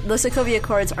 Like the Sokovia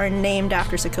Accords are named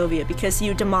after Sokovia because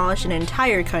you demolish an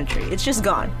entire country. It's just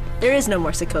gone. There is no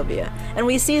more Sokovia. And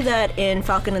we see that in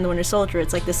Falcon and the Winter Soldier.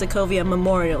 It's like the Sokovia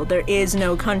Memorial. There is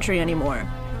no country anymore.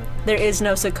 There is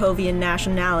no Sokovian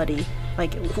nationality.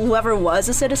 Like whoever was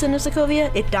a citizen of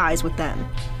Sokovia, it dies with them.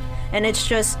 And it's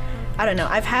just, I don't know,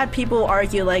 I've had people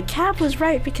argue like Cap was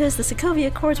right because the Sokovia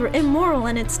Accords were immoral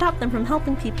and it stopped them from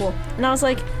helping people. And I was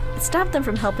like, it stopped them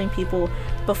from helping people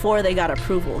before they got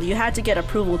approval. You had to get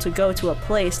approval to go to a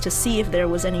place to see if there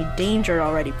was any danger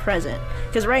already present.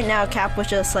 Because right now Cap was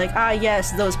just like,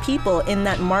 yes, those people in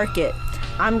that market,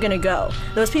 I'm gonna go.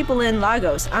 Those people in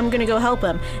Lagos, I'm gonna go help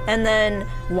them. And then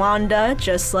Wanda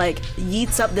just like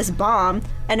yeets up this bomb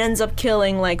and ends up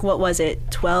killing like, what was it,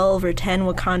 12 or 10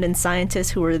 Wakandan scientists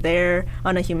who were there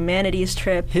on a humanities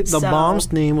trip. The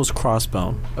bomb's name was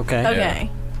Crossbone, okay? Okay. Yeah.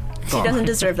 He doesn't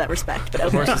deserve that respect, but okay.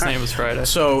 Of course his name was Friday.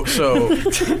 So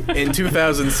in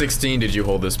 2016, did you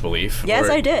hold this belief? Yes,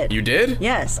 I did. You did?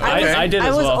 Yes. I did as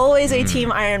well. I was always a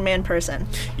Team Iron Man person.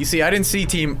 You see, I didn't see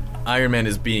Team Iron Man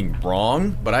as being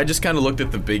wrong, but I just kind of looked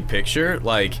at the big picture.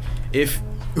 Like, if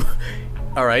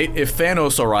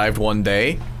Thanos arrived one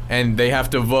day and they have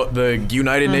to vote, the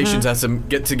United Nations has to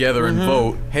get together and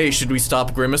vote, hey, should we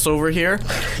stop Grimace over here?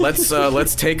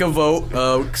 Let's take a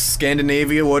vote.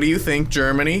 Scandinavia, what do you think?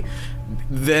 Germany?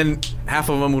 Then half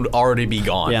of them would already be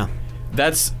gone. Yeah.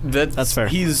 That's fair.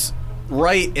 He's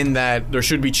right in that there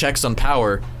should be checks on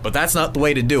power, but that's not the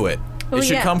way to do it. It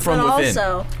should come from within.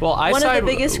 Also, one of the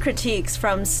biggest critiques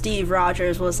from Steve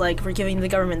Rogers was like, we're giving the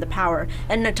government the power.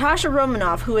 And Natasha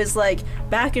Romanoff, who is like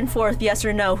back and forth, yes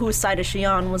or no, whose side is she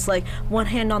on, was like, one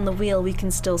hand on the wheel, we can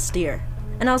still steer.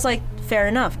 And I was like, fair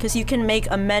enough, because you can make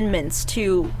amendments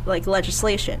to like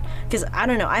legislation. Because I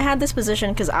don't know, I had this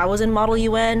position because I was in Model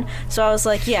UN, so I was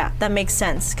like, yeah, that makes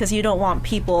sense, because you don't want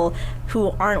people who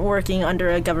aren't working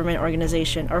under a government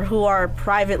organization or who are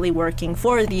privately working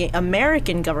for the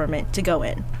American government to go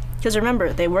in. Because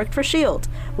remember, they worked for S.H.I.E.L.D.,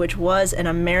 which was an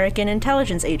American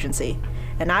intelligence agency.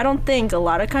 And I don't think a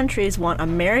lot of countries want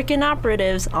American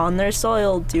operatives on their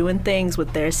soil doing things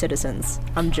with their citizens.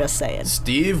 I'm just saying.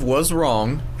 Steve was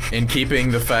wrong in keeping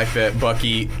the fact that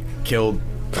Bucky killed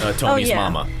Tony's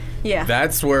mama. Yeah.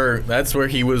 That's where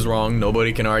he was wrong.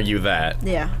 Nobody can argue that.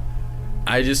 Yeah.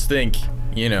 I just think,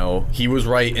 he was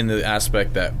right in the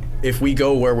aspect that if we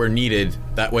go where we're needed,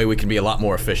 that way we can be a lot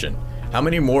more efficient. How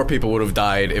many more people would have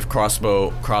died if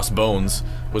Crossbones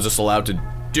was just allowed to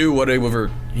do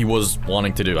whatever he was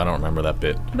wanting to do? I don't remember that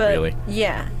bit, really.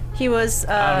 Yeah, he was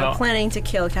planning to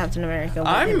kill Captain America.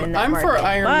 I'm for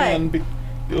Iron Man.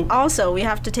 Also, we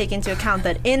have to take into account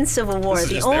that in Civil War,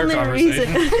 the only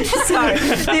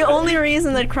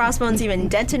reason that Crossbones even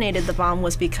detonated the bomb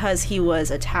was because he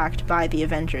was attacked by the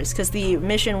Avengers. Because the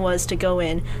mission was to go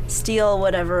in, steal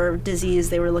whatever disease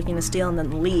they were looking to steal, and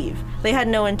then leave. They had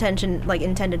no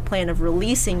intended plan of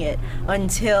releasing it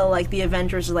until the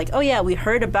Avengers were like, oh yeah, we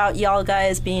heard about y'all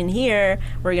guys being here.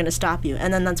 We're gonna stop you.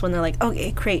 And then that's when they're like,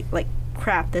 okay, great,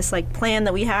 crap, this plan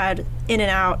that we had in and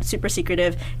out, super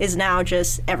secretive, is now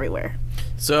just everywhere.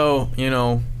 So,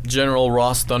 General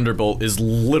Ross Thunderbolt is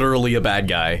literally a bad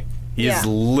guy. He is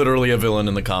literally a villain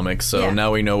in the comics, so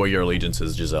now we know where your allegiance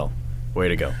is, Giselle. Way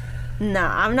to go.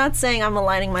 Nah, I'm not saying I'm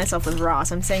aligning myself with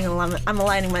Ross. I'm saying I'm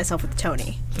aligning myself with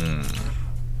Tony.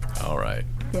 All right.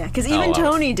 Yeah, because even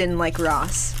Tony didn't like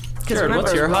Ross. Because remember,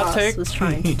 what's your Ross hot take? was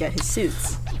trying to get his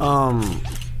suits.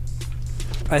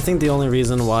 I think the only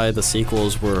reason why the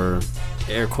sequels were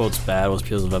air quotes bad was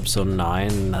because of episode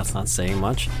 9, and that's not saying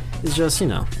much. It's just,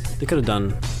 they could have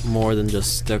done more than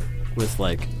just stick with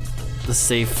the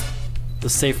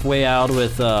safe way out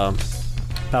with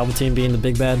Palpatine being the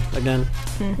big bad again.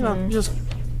 I don't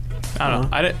know.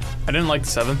 I didn't like the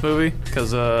 7th movie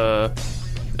because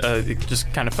it just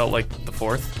kind of felt like the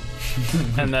 4th.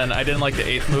 And then I didn't like the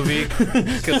 8th movie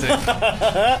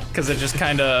because it just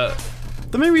kind of...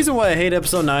 The main reason why I hate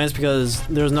episode 9 is because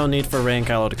there's no need for Rey and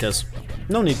Kylo to kiss.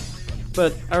 No need.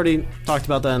 But I already talked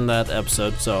about that in that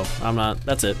episode, so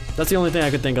that's it. That's the only thing I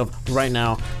could think of right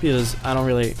now, because I don't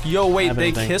really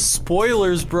they kiss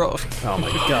spoilers, bro. Oh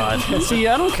my god. See,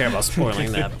 I don't care about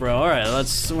spoiling that, bro. Alright,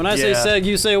 when I say seg,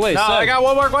 you say wait. No, seg. I got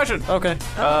one more question. Okay.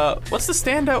 What's the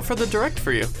standout for the direct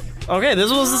for you? Okay, this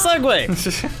was the segue.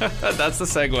 That's the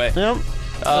segue. Yep.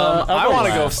 I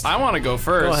want to go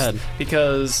first. Go ahead.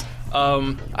 Because I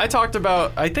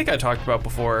think I talked about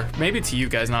before, maybe to you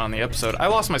guys, not on the episode. I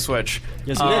lost my Switch.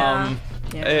 Yes, you did.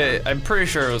 I'm pretty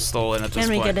sure it was stolen at this Can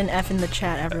we point. get an F in the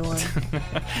chat, everyone?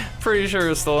 Pretty sure it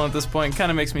was stolen at this point.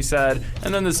 Kind of makes me sad.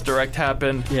 And then this direct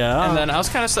happened. Yeah. And then I was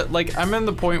kind of like, I'm in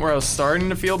the point where I was starting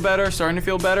to feel better.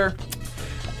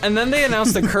 And then they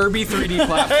announced the Kirby 3D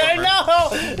platformer. I know!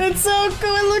 It's so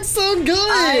cool. It looks so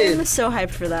good. I'm so hyped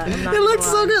for that. I'm not It gonna looks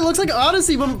so lie. good. It looks like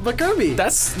Odyssey, but Kirby.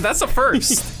 That's a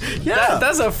first. Yeah.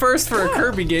 That's a first for a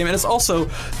Kirby game, and it's also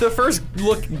the first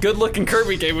good-looking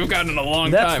Kirby game we've gotten in a long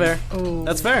That's time. fair. Ooh.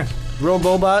 That's fair.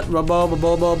 Robobot, Robo.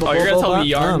 Oh, you're gonna tell me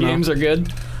Yarn games are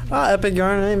good? Epic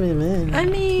Yarn. I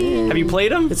mean, Have you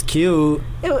played them? it's cute.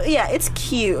 Yeah, it's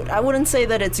cute. I wouldn't say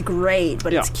that it's great,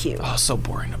 but it's cute. Oh, so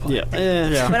boring to play.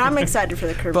 Yeah. But I'm excited for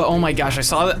the Kirby. But oh my gosh, I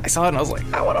saw it and I was like,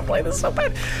 I want to play this so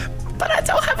bad, but I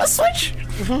don't have a Switch.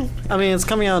 I mean, it's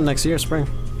coming out next year, spring.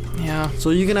 Yeah. So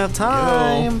you can have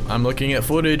time. I'm looking at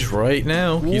footage right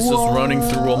now. He's just running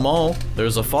through a mall.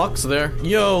 There's a fox there.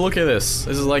 Yo, look at this.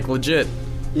 This is like legit.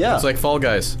 Yeah. It's like Fall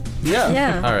Guys. yeah.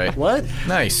 Yeah. All right. What?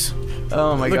 Nice.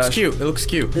 Oh my It looks gosh. cute. It looks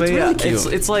cute. But It's yeah, really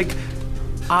cute. it's like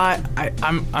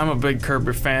I'm a big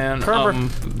Kirby fan.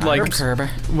 Like Kirby.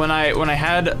 when I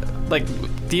had like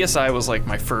DSi was like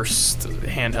my first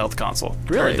handheld console.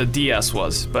 Really? Or the DS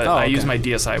was, but Oh, I okay. use my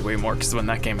DSi way more because when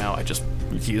that came out, I just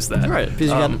used that. Right, because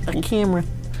you got a camera.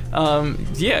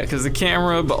 Yeah, because the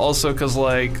camera, but also because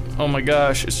like, oh my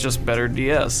gosh, it's just better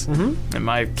DS. Mm-hmm. In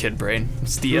my kid brain,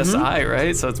 it's DSi,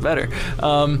 right? So it's better.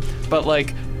 But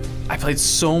like, I played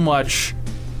so much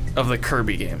of the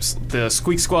Kirby games, the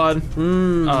Squeak Squad,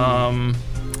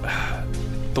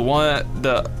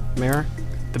 the Mirror.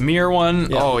 Mirror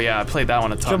one. Yeah. Oh yeah, I played that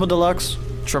one a ton. Triple Deluxe.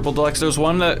 Triple Deluxe.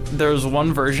 There was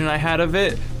one version I had of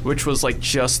it, which was like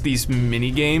just these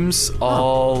mini games,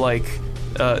 all like.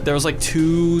 There was like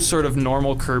 2 sort of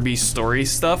normal Kirby story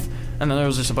stuff, and then there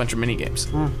was just a bunch of mini games.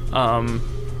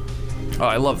 Oh,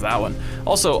 I love that one.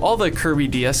 Also, all the Kirby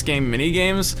DS game mini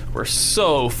games were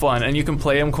so fun, and you can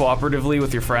play them cooperatively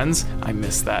with your friends. I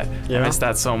miss that. Yeah. I miss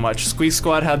that so much. Squeak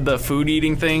Squad had the food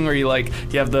eating thing where you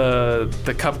have the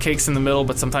cupcakes in the middle,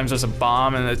 but sometimes there's a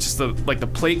bomb, and it's just the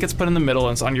plate gets put in the middle,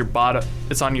 and it's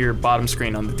on your bottom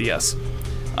screen on the DS.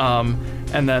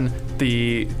 And then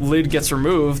the lid gets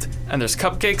removed, and there's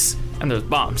cupcakes and there's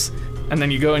bombs, and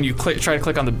then you go and you try to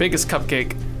click on the biggest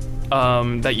cupcake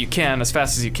that you can as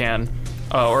fast as you can,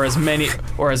 or as many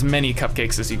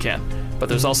cupcakes as you can. But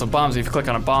there's also bombs. If you click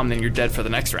on a bomb, then you're dead for the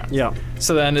next round. Yeah.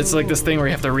 So then it's like this thing where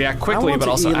you have to react quickly, but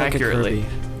also accurately.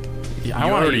 Yeah,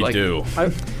 I wanna already like, do.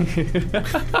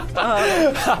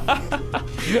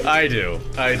 I do.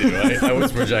 I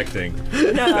was projecting.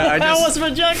 No, I was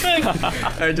rejecting.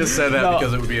 I just said that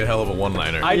because it would be a hell of a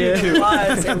one-liner. I do too. it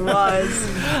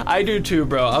was. I do too,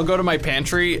 bro. I'll go to my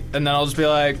pantry and then I'll just be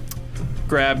like,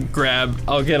 grab.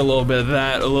 I'll get a little bit of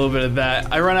that, a little bit of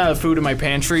that. I run out of food in my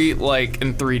pantry like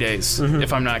in 3 days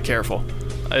if I'm not careful.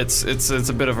 It's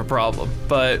a bit of a problem,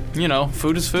 but you know,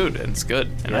 food is food and it's good,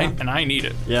 and I need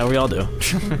it. Yeah, we all do.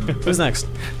 Who's next?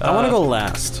 I want to go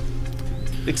last.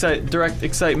 Direct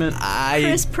excitement.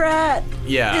 Chris Pratt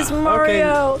Yeah. is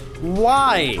Mario.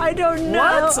 Why? I don't know.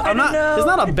 What? I don't know. It's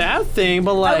not a bad thing,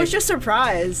 but like. I was just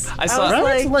surprised. I saw- was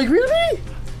Right? Like really?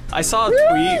 I saw a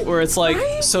tweet where it's like,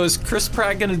 Right? so is Chris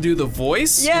Pratt gonna do the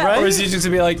voice? Yeah. Right? Or is he just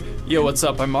gonna be like, yo, what's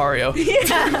up? I'm Mario.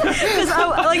 Yeah, because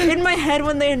like in my head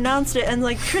when they announced it and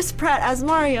like Chris Pratt as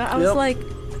Mario, I was Yep. like,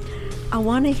 I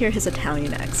want to hear his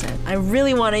Italian accent. I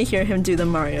really want to hear him do the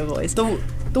Mario voice. The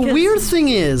weird thing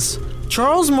is,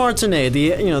 Charles Martinet,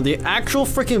 the actual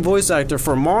freaking voice actor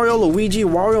for Mario, Luigi,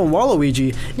 Wario, and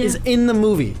Waluigi, is in the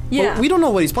movie. Yeah. But we don't know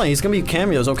what he's playing. He's gonna be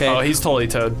cameos, okay? Oh, he's totally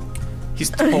Toad. He's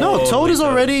totally No, Toad is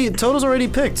Toad. already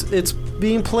picked. It's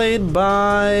being played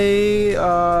by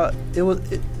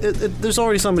there's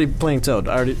already somebody playing Toad.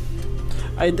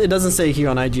 It doesn't say here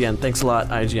on IGN. Thanks a lot,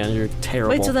 IGN. You're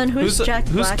terrible. Wait, so then who's Jack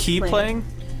Black Key playing?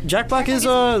 Jack Black is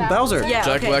Bowser. Yeah,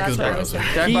 Jack okay, Black that's is what I was Bowser.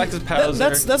 thinking. Jack Key- Black is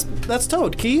Bowser. That's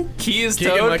Toad. Key. Key is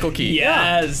Keegan Toad. Michael Key.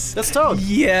 Yes. That's Toad.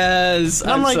 Yes.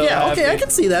 And I'm like, so yeah, okay, happy. I can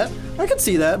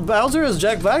see that. Bowser is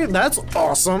Jack Black. That's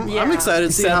awesome. Yeah. I'm excited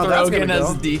to see Seth how that's Rogen gonna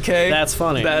go. as DK. That's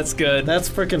funny. That's good. That's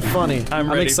freaking funny. I'm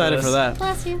ready for excited this. for that.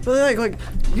 Bless you. But like,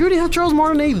 you already have Charles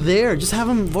Martinet there. Just have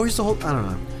him voice the whole. I don't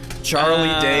know. Charlie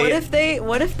Day.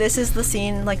 What if this is the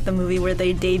scene like the movie where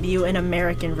they debut an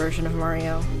American version of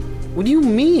Mario? What do you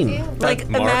mean? Like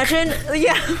Mark. imagine,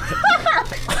 yeah.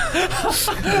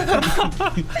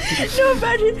 No,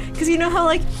 imagine, because you know how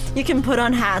like you can put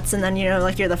on hats and then you know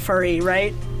like you're the furry,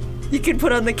 right? You can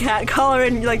put on the cat collar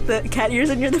and like the cat ears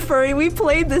and you're the furry. We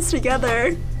played this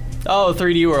together. Oh,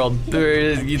 3D World.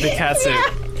 The cat suit.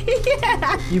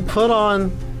 Yeah. You put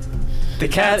on The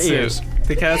cat suit. ears.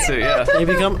 The cat suit, yeah. and you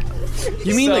become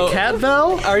You mean the cat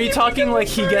bell? Are you talking like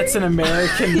he gets an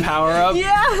American power-up?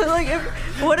 Yeah, like,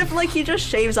 what if, like, he just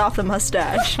shaves off the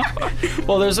mustache?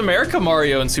 Well, there's America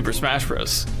Mario in Super Smash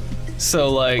Bros. So,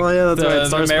 like, Oh, yeah, that's right.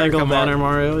 Star Spangled Banner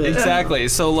Mario. Yeah. Exactly.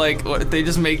 So, like, they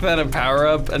just make that a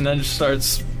power-up and then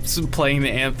starts playing the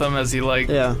anthem as he, like,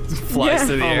 flies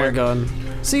through the air. Oh, my God.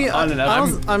 See,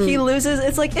 He loses.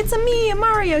 It's like, it's me,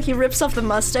 Mario. He rips off the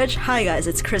mustache. Hi, guys,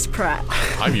 it's Chris Pratt.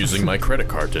 I'm using my credit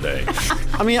card today.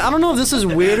 I mean, I don't know if this is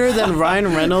weirder than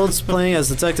Ryan Reynolds playing as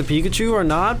Detective Pikachu or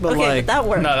not, but Okay, like... but that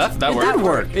worked. No, that worked. It did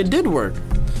work. It did work.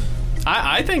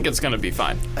 I think it's going to be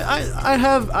fine. I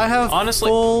have Honestly,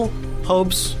 full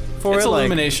hopes for It's it.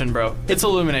 Illumination, bro. It's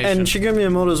Illumination. And Shigeru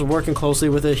Miyamoto is working closely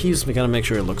with it. He's gonna make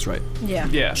sure it looks right. Yeah.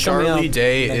 Yeah. Charlie out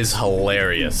Day is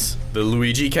hilarious. The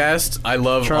Luigi cast, I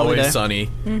love Charlie Always Day. Sunny.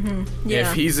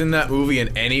 Yeah. If he's in that movie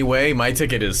in any way, my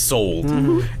ticket is sold.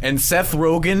 Mm-hmm. And Seth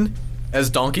Rogen as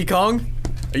Donkey Kong.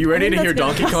 Are you ready to think hear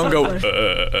that's Donkey Kong go?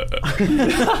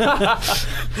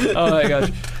 Oh my gosh.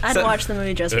 I'd watch the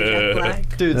movie just for Jack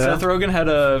Black. Dude, Yeah. Seth Rogen had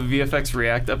a VFX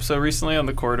React episode recently on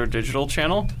the Corridor Digital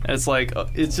channel. And it's like,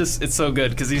 it's so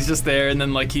good because he's just there and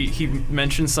then like he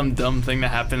mentioned some dumb thing that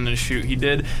happened in a shoot he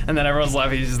did and then everyone's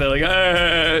laughing. He's just there like,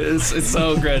 it's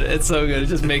so good. It's so good. It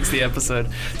just makes the episode.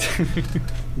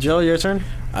 Joe, your turn.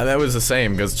 That was the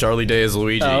same because Charlie Day is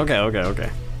Luigi. Oh, okay.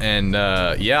 And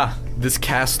yeah, this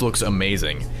cast looks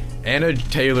amazing. Anna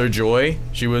Taylor-Joy,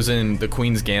 she was in The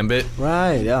Queen's Gambit.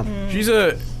 Right, yeah. She's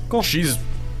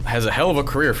has a hell of a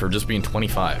career for just being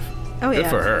 25. Oh, Good yeah.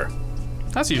 for her.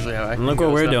 That's usually how I And look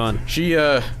what we're doing. She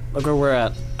Look where we're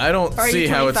at. I don't Are see you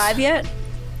how it's 25 yet?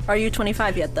 Are you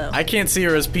 25 yet, though? I can't see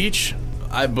her as Peach.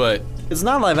 But It's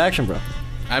not live action, bro.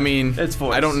 I mean, It's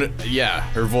voice. I don't know. Yeah,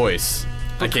 her voice.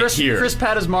 I can't Chris, hear. Chris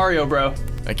Pratt is Mario, bro.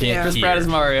 I can't Chris hear. Pratt is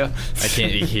Mario. I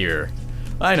can't hear.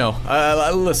 I know.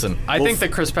 Listen. I think the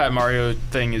Chris Pratt Mario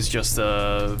thing is just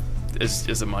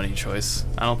is a money choice.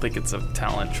 I don't think it's a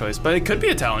talent choice, but it could be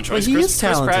a talent choice. he is Chris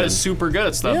Pratt talented. is super good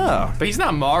at stuff. Yeah. But he's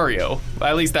not Mario.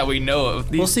 At least that we know of.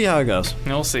 We'll see how it goes.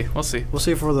 We'll see. We'll see. We'll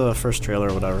see for the first trailer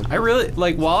or whatever. I really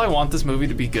like. While I want this movie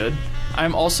to be good,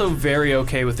 I'm also very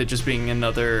okay with it just being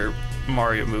another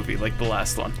Mario movie like the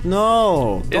last one.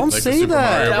 No, don't Like the say Super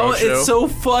that. Mario That one, Bros. show? it's so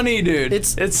funny, dude.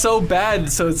 It's- It's so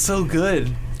bad, so it's so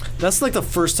good. That's like the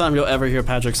first time you'll ever hear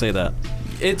Patrick say that.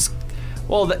 It's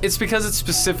it's because it's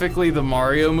specifically the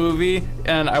Mario movie,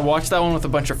 and I watched that one with a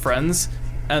bunch of friends,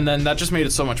 and then that just made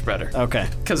it so much better. Okay.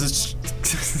 Because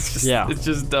it's Yeah.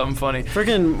 just dumb funny.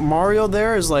 Freaking Mario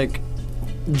there is like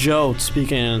Joe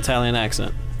speaking in an Italian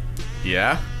accent.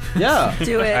 Yeah. Yeah.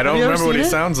 Do it. I don't you ever remember what seen he it?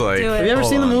 sounds like. Do it. Have you ever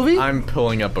Hold seen the on. movie? I'm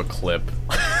pulling up a clip.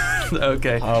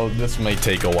 Okay. Oh, this may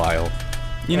take a while.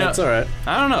 You know, That's all right.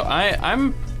 I don't know.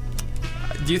 I'm.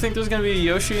 Do you think there's gonna be a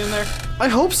Yoshi in there? I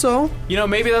hope so. You know,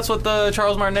 maybe that's what the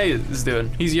Charles Martinet is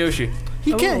doing. He's Yoshi.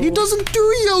 He can't. He doesn't do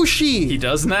Yoshi. He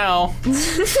does now.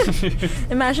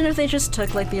 Imagine if they just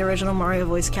took like the original Mario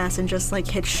voice cast and just like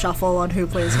hit shuffle on who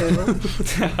plays who.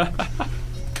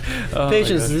 Oh my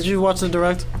Patience, gosh. did you watch the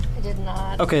direct? I did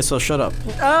not. Okay, so shut up.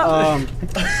 Oh,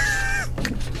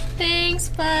 Thanks,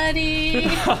 buddy.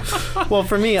 Well,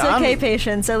 for me, it's I'm. okay,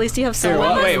 Patience. At least you have Here, someone.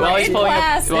 while he's in pulling up,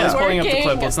 class, while he's pulling up the working,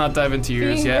 clip, let's not dive into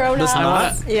yours being yet. grown Let's up.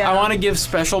 not. Yeah. I want to give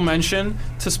special mention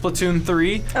to Splatoon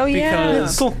 3 Oh, yeah.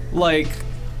 because, Cool. like,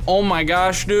 oh my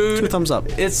gosh, dude. 2 thumbs up.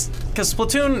 It's because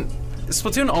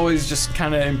Splatoon always just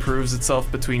kind of improves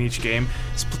itself between each game.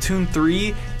 Splatoon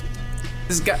 3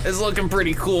 is looking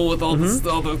pretty cool with all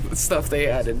the stuff they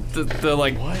added. The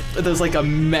like, there's like a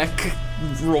mech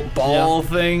ball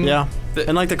thing. Yeah. The-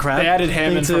 And like the crab. They added thing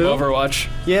Hammond from too. Overwatch.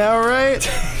 Yeah, right.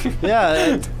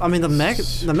 Yeah, I mean the mech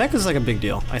is like a big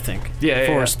deal. I think. Yeah,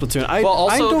 For yeah. Splatoon, Well,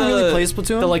 also I don't the, really play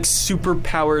Splatoon. The like super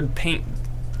powered paint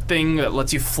thing that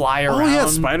lets you fly around. Oh yeah,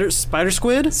 spider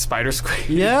squid. Spider squid.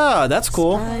 Yeah, that's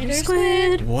cool. Spider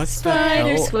squid. What the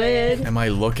Spider hell squid. am I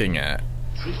looking at?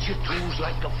 Treat your tools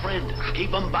like a friend.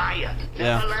 Keep them by you.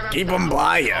 Yeah. Keep them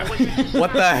by ya.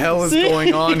 What the hell is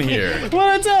going on here? What'd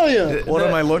I tell you? What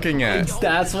am I looking at?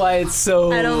 That's why it's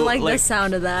so. I don't like the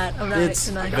sound of that. I'm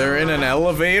not They're in an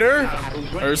elevator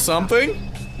or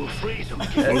something? We'll freeze them.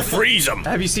 We'll freeze them.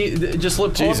 Have you seen? Just pull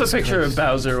up a Jesus picture of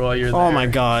Bowser while you're there. Oh my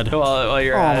god. While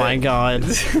you're Oh at my it. god.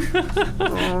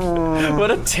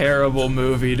 What a terrible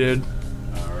movie, dude.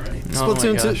 Oh my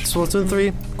Splatoon 2, gosh. Splatoon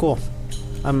 3, cool.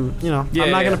 Yeah, I'm not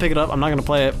yeah. gonna pick it up. I'm not gonna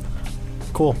play it.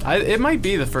 Cool. It might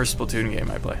be the first Splatoon game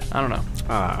I play. I don't know.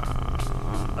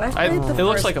 I I- played the it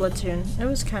looks first like a- Splatoon. It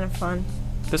was kind of fun.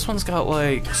 This one's got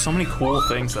like so many cool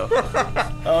things though.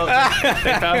 Oh,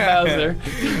 they found Bowser.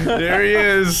 There he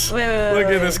is. Wait, Look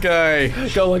at this guy.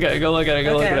 Go look at it. Go look at it.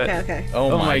 Go look at it. Okay.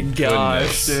 Oh my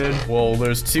gosh, goodness. dude. Well,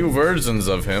 there's two versions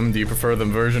of him. Do you prefer the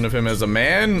version of him as a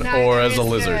man or as a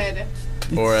lizard?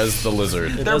 Or as the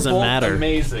lizard? It doesn't both matter.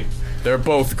 Amazing. They're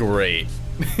both great.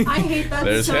 I hate that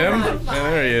There's so him, much. and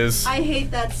there he is. I hate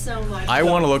that so much. I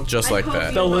want to look just I like hope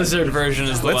that. The lizard version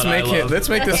is the Let's one make I it. love. Let's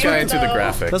make this guy into the Though.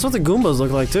 graphic. That's what the Goombas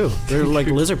look like too. They're like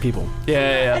lizard people.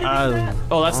 Yeah.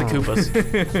 Oh, that's the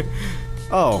Koopas.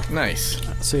 Oh, Nice.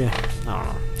 see, I don't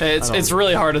know. It's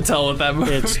really hard to tell with that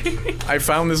movie. It's I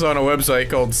found this on a website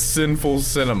called Sinful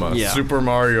Cinema. Yeah. Super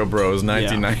Mario Bros.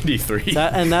 1993.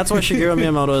 and that's why Shigeru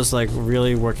Miyamoto is like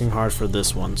really working hard for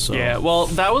this one. So Yeah, well,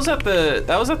 that was at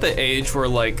the age where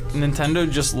like Nintendo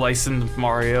just licensed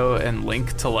Mario and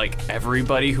Link to like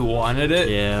everybody who wanted it.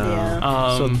 Yeah.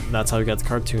 So Um, that's how we got the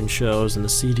cartoon shows and the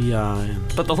CDI.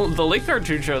 And but the Link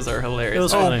cartoon shows are hilarious. It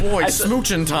was Oh funny. boy,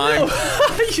 smooching time.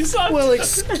 You saw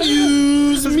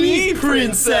excuse me,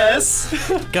 princess.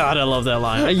 God, I love that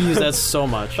line. I use that so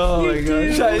much. Oh my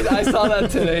gosh, I saw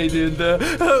that today, dude.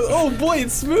 Oh boy,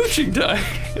 it's smooching time.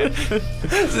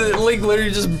 Link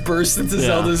literally just bursts into Yeah.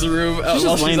 Zelda's room. She's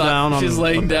just laying down on She's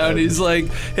laying the down. bed. He's like,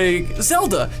 "Hey,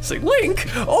 Zelda." He's like, "Link."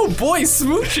 Oh boy,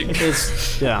 smooching.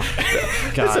 It's yeah.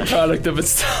 It's a Gosh, product of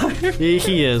its time.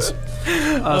 he is.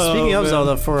 Speaking of man.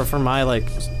 Zelda, for my like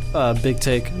big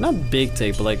take, not big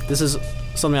take, but like this is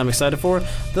something I'm excited for.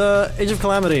 The Age of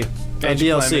Calamity. Age of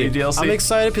DLC. Calamity DLC. I'm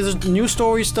excited because there's new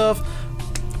story stuff.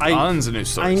 Tons of new I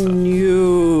story stuff.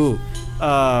 knew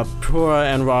Pura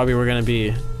and Robbie were gonna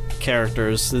be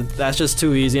characters. That's just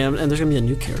too easy, and there's gonna be a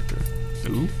new character,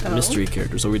 a mystery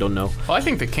character, so we don't know. Well, I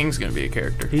think the King's gonna be a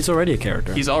character. He's already a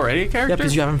character. He's already a character? Yeah,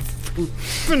 because you haven't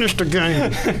finished the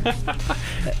game.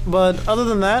 But other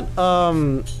than that,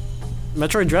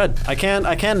 Metroid Dread. I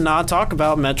can't not talk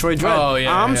about Metroid Dread. Oh,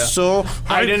 yeah, I'm yeah. so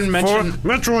I hyped didn't mention- for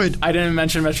Metroid. I didn't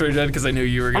mention Metroid Dread because I knew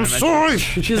you were gonna I'm mention sorry. it.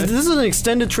 Because this is an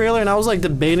extended trailer, and I was like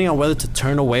debating on whether to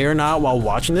turn away or not while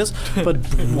watching this. But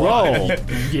bro,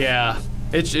 Yeah.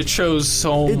 It shows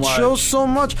so it much. shows so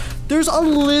much. There's a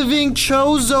living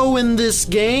Chozo in this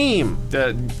game.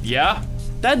 Yeah.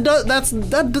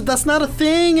 That's not a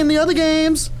thing in the other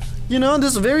games. You know,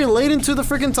 this is very late into the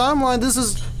freaking timeline. This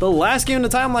is the last game in the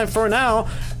timeline for now.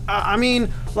 I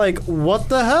mean, like, what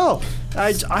the hell?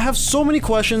 I have so many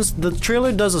questions. The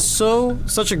trailer does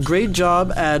such a great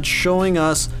job at showing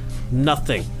us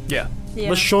nothing, Yeah.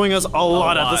 but showing us a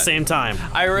lot at the lot. same time.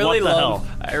 I really What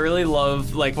the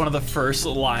love like one of the first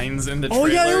lines in the trailer. Oh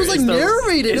yeah, it was like is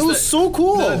narrated. is It was so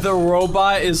cool. The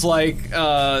robot is like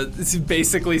it's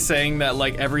basically saying that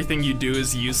like everything you do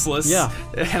is useless. Yeah.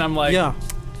 And I'm like, Yeah.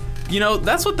 you know,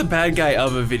 that's what the bad guy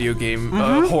of a video game,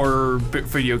 horror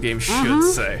video game should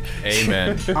say.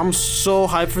 Amen. I'm so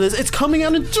hyped for this. It's coming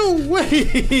out in 2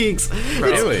 weeks.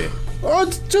 Really? Oh,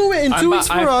 it's 2 in 2 weeks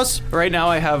for us. Right now,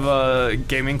 I have a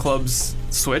gaming club's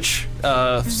Switch.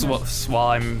 While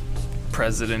I'm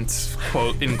president,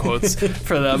 quote in quotes,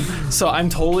 for them. So I'm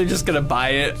totally just gonna buy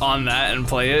it on that and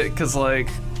play it, cause like,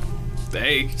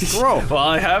 hey, Bro. Well,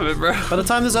 I have it, bro. By the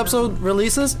time this episode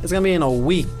releases, it's gonna be in a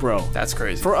week, bro. That's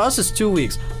crazy. For us, it's 2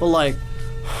 weeks. But like,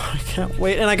 I can't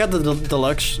wait. And I got the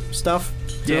deluxe stuff.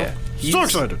 too. Yeah. So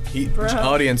excited.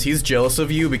 Audience, he's jealous of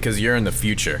you because you're in the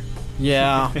future.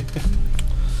 Yeah.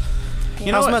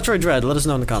 You know How's what? Metroid Dread? Let us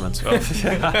know in the comments. You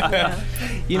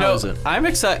How know, is it? I'm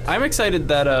excited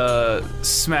that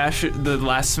Smash, the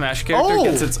last Smash character, Oh.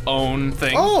 gets its own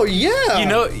thing. yeah. You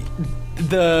know,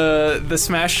 the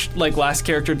Smash like last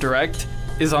character direct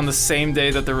is on the same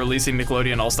day that they're releasing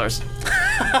Nickelodeon All Stars.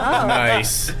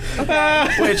 Nice.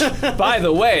 Which, by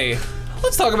the way,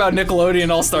 let's talk about Nickelodeon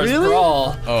All Stars Really?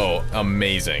 Brawl, Oh,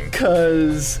 amazing.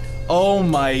 cause oh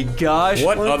my gosh,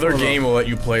 What other game will let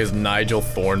you play as Nigel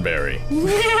Thornberry?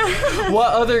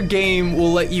 what other game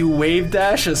will let you wave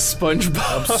dash as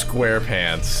SpongeBob?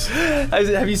 SquarePants.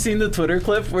 Have you seen the Twitter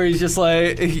clip where he's just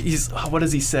like, what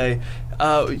does he say?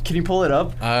 Can you pull it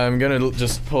up? I'm gonna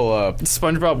just pull up.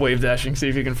 SpongeBob wave dashing, see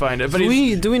if you can find it. But Do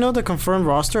we know the confirmed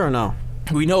roster or no?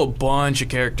 we know a bunch of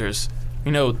characters.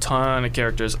 We know a ton of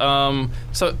characters.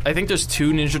 So I think there's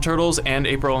 2 Ninja Turtles and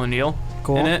April O'Neil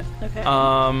Cool. in it.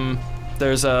 Okay.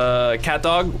 There's a Cat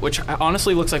Dog, which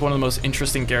honestly looks like one of the most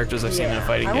interesting characters I've seen in a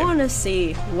fighting I game. want to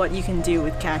see what you can do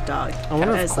with Cat Dog. I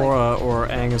wonder if As, like- Korra or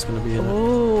Aang is gonna be in it.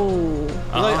 Ooh.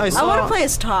 I I saw want to play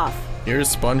as Toph.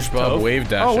 Here's SpongeBob Toph? wave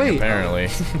dashing, Oh, wait. apparently.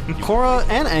 Korra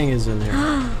and Aang is in here.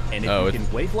 And if Oh, you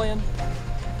can wave land,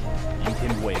 you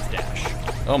can wave dash.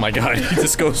 Oh my god, he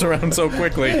just goes around so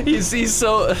quickly. He's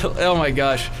so. Oh my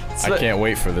gosh. I can't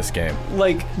wait for this game.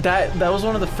 Like that was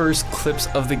one of the first clips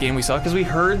of the game we saw because we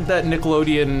heard that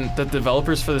Nickelodeon, the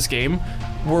developers for this game,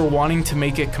 were wanting to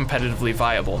make it competitively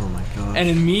viable. Oh my gosh. And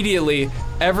immediately,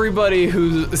 everybody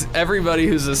who's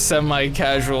a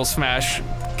semi-casual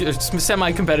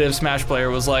semi-competitive Smash player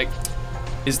was like,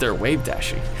 "Is there wave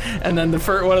dashing?" And then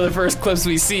one of the first clips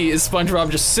we see is SpongeBob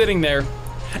just sitting there.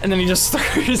 And then he just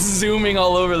starts zooming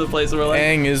all over the place. And we're like,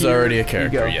 Aang is already a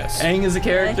character, yes. Aang is a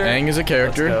character? Aang is a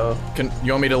character. Let's go.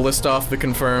 You want me to list off the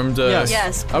confirmed?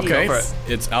 Yes, please. Okay, Go for it.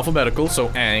 it's alphabetical, so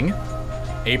Aang,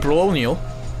 April O'Neil,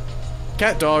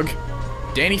 Cat Dog,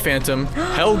 Danny Phantom,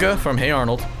 Helga from Hey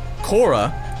Arnold,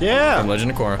 Korra from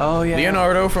Legend of Korra, Oh, yeah.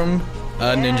 Leonardo from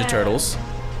Ninja Turtles,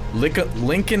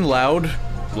 Lincoln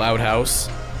Loudhouse,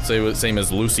 same as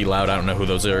Lucy Loud, I don't know who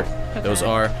those are. Those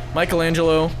are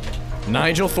Michelangelo,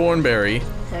 Nigel Thornberry,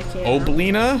 Heck yeah.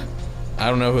 Oblina, I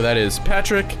don't know who that is,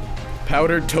 Patrick,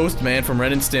 Powdered Toast Man from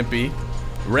Ren and Stimpy,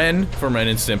 Ren from Ren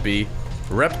and Stimpy,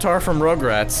 Reptar from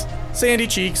Rugrats, Sandy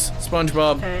Cheeks,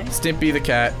 SpongeBob, Okay. Stimpy the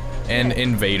Cat, and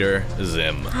Invader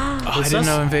Zim. I didn't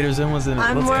know Invader Zim was in it.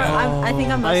 I think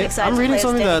I'm most excited I'm reading to play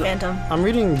something as Danny that Phantom. I'm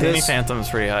reading Danny this. Phantom's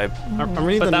pretty hype. I'm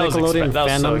reading But the that was Nickelodeon that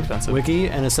was so fandom expensive. wiki,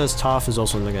 and it says Toph is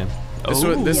also in the game.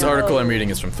 This Yo. article I'm reading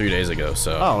is from 3 days ago,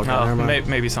 so. Oh, okay. Oh, never mind.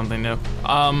 maybe something new.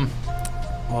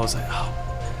 What was I?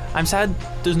 Oh, I'm sad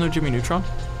there's no Jimmy Neutron.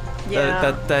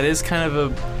 Yeah. That is kind of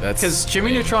a That's because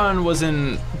Jimmy Neutron was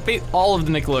in all of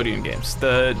the Nickelodeon games.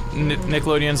 The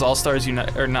Nickelodeon's All Stars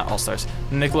Unite, or not All Stars,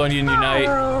 Nickelodeon Unite,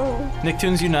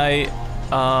 Nicktoons Unite.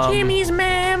 Jimmy's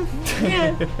ma'am.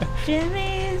 Yeah.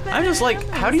 Jimmy's I'm just like,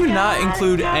 how do you not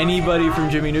include anybody from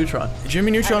Jimmy Neutron?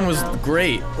 Jimmy Neutron was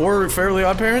great. Or Fairly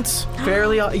Odd Parents?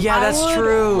 Yeah, that's I would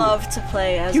true. love to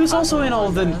play as He was also in all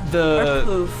Or the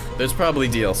Poof. There's probably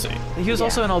DLC. he was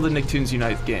also in all the Nicktoons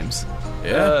Unite games.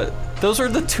 Yeah. Those are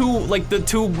the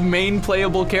two main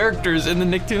playable characters in the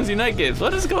Nicktoons Unite games.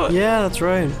 What is going? Yeah, that's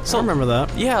right. So- I remember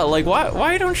that. Yeah, like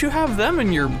why don't you have them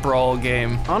in your Brawl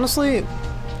game? Honestly,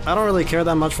 I don't really care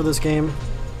that much for this game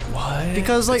What?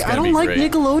 because like It's I gonna don't be like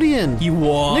great. Nickelodeon. You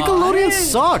want Nickelodeon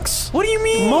sucks. What do you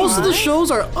mean? Most of the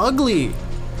shows are ugly.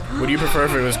 Would you prefer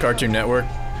if it was Cartoon Network,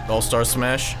 All Star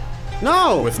Smash,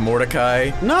 No. with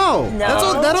Mordecai, No. That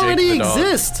Jake already the dog.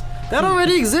 exists. That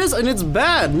already exists, and it's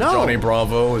bad. No. Johnny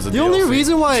Bravo is a The DLC? only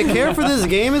reason why I care for this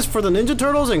game is for the Ninja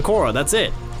Turtles and Korra. That's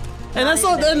it. And that's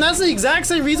not. And that's the exact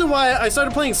same reason why I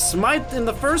started playing Smite in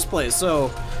the first place. So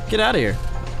get out of here.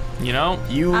 You know?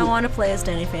 I want to play as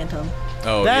Danny Phantom.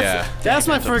 Oh, That's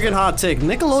my friggin' hot take.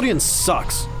 Nickelodeon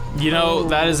sucks. You know,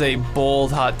 that is a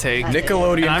bold hot take.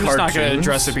 Nickelodeon And I'm just not going to cartoons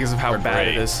address it because of how are bad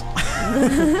great. it is.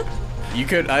 You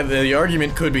could. The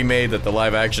argument could be made that the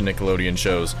live-action Nickelodeon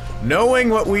shows, knowing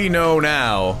what we know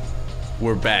now,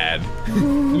 were bad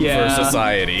Yeah. for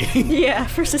society. Yeah,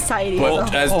 for society.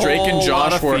 But as Drake and whole lot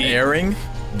Josh of were feet. airing,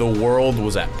 the world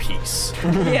was at peace.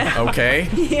 yeah. Okay?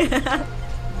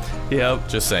 Yep.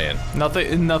 Just saying.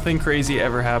 Nothing crazy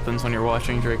ever happens when you're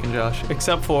watching Drake and Josh,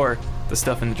 except for the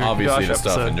stuff in the Drake Obviously, and the Josh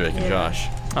stuff episode. in Drake and Josh.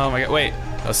 Oh my god, wait.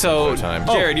 That's So, another time.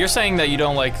 Jared, you're saying that you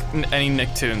don't like any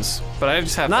Nicktoons, but I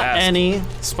just have to Not ask. any.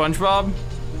 SpongeBob?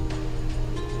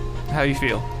 How you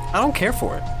feel? I don't care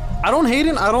for it. I don't hate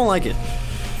it. I don't like it.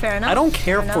 Fair enough. I don't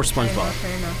care Fair for enough, fair SpongeBob. enough,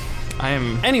 fair enough. I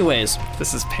am. Anyways,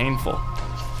 This is painful.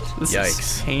 This Yikes.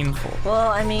 is painful. Well,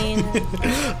 I mean,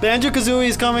 Banjo-Kazooie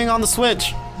is coming on the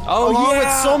Switch. Oh along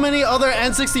with so many other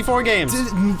N64 games.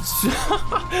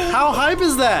 How hype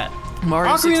is that?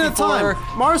 Mario Ocarina of 64.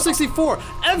 Time, Mario 64,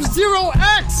 F-Zero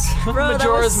X. bro, that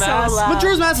Majora's was so Mask. loud.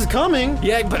 Majora's Mask is coming.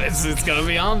 Yeah, but it's gonna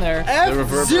be on there. F-Zero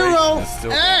reverberation is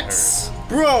still X.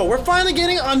 Bro, we're finally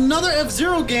getting another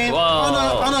F-Zero game Whoa.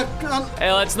 on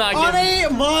Hey, let's not a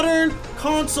modern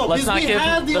console. let's not because we give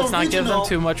had the let's not give them original.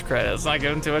 too much credit. Let's not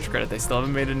give them too much credit. They still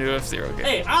haven't made a new F-Zero game.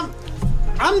 Hey,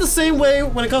 I'm the same way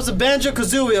when it comes to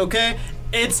Banjo-Kazooie, okay?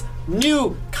 It's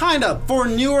new, kinda, for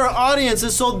newer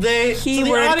audiences so the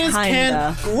Keyword audience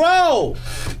kinda. can grow.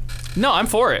 No, I'm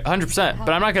for it, 100%.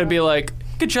 But I'm not gonna be like,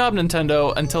 good job,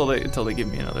 Nintendo, until they give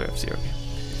me another F-Zero game.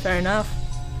 Fair enough.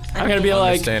 I'm gonna be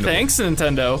like, Understandable. thanks,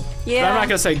 Nintendo. But Yeah. I'm not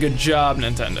gonna say good job,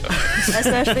 Nintendo.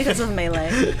 Especially because of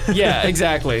Melee. Yeah,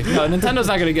 exactly. No, Nintendo's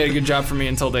not gonna get a good job from me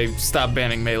until they stop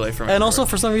banning Melee from And everywhere. also,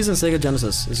 for some reason, Sega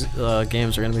Genesis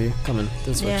games are gonna be coming to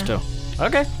the Switch Yeah. too.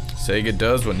 Okay. Sega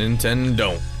does what Nintendo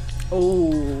don't.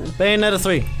 Oh. Bayonetta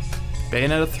 3.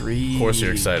 Bayonetta 3. Of course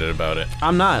you're excited about it.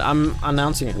 I'm not. I'm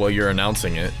announcing it. Well, you're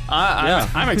announcing it. Yeah.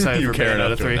 I'm excited You for care Bayonetta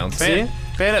enough to 3. announce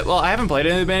Bayonetta, well, I haven't played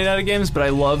any of the Bayonetta games, but I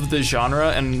love the genre,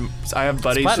 and I have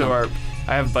buddies who Platinum. are.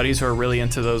 I have buddies who are really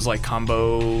into those like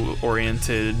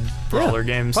combo-oriented brawler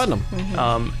games.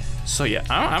 Platinum. So yeah,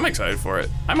 I'm excited for it.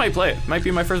 I might play it. Might be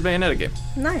my first Bayonetta game.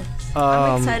 Nice.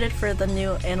 I'm excited for the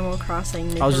new Animal Crossing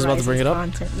New I was just about to bring it up.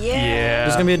 content. Yeah.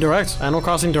 There's gonna be a direct. Animal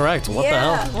Crossing Direct. What the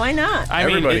hell? Why not? I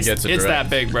mean, Everybody it's, gets a it's direct. that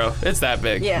big, bro. It's that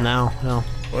big. Yeah. No.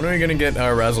 When are we gonna get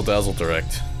our Razzle Dazzle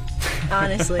Direct?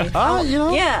 Honestly. You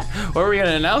know? Yeah. What are we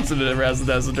gonna announce in the Razzle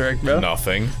Dazzle Direct, bro?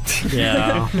 Nothing.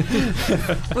 Yeah.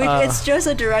 It's just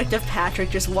a direct of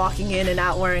Patrick just walking in and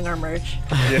out wearing our merch.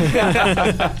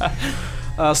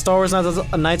 Star Wars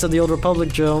Knights of the Old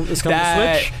Republic, Joe, is coming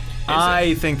to Switch.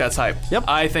 I think that's hype. Yep.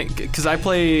 I think because I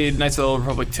played Knights of the Old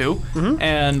Republic 2,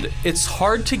 and it's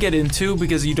hard to get into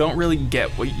because you don't really get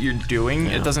what you're doing.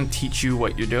 Yeah. It doesn't teach you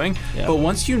what you're doing. Yeah. But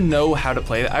once you know how to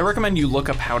play it, I recommend you look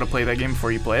up how to play that game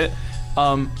before you play it.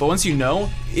 But once you know,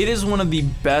 it is one of the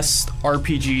best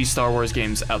RPG Star Wars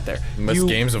games out there. Best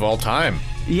games of all time.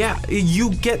 Yeah,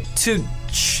 you get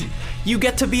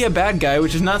to be a bad guy,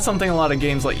 which is not something a lot of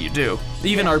games let you do.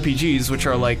 Even RPGs, which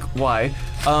are like, why?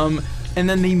 And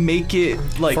then they make it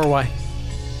like For why?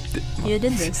 You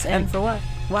did this, and for what?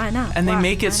 Why not? and they Why?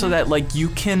 make it Why so not? that like you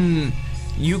can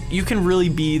really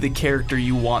be the character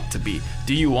you want to be.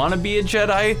 Do you want to be a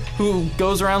Jedi who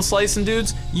goes around slicing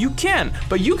dudes? You can,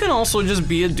 but you can also just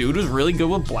be a dude who's really good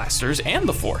with blasters and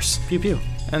the Force. Pew pew.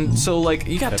 And so like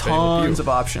you got Pepe Le tons Pew. of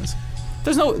options.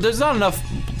 There's not enough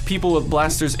people with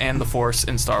blasters and the Force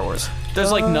in Star Wars.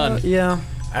 There's like none. Yeah.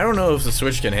 I don't know if the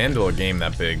Switch can handle a game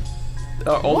that big.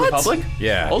 Old What? Republic?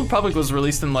 Yeah. Old Republic was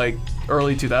released in like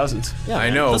early 2000s. Yeah, I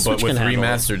know, the but Switch with can handle it.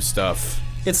 remastered stuff.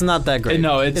 It's not that great.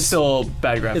 No, it's still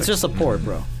bad graphics. It's just a port,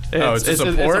 bro. It's just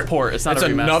a port? It's a port. It's not It's a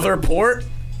remaster. another port?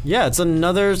 Yeah, it's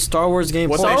another Star Wars game.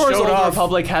 What port. they Star Wars showed Old off-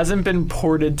 Republic hasn't been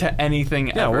ported to anything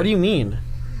Yeah, ever. what do you mean?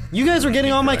 You guys were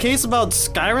getting on my case about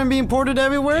Skyrim being ported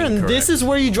everywhere, and this Incorrect. is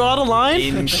where you draw the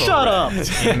line? Shut up.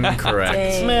 Incorrect.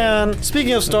 Dang. Man,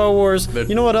 speaking of Star Wars,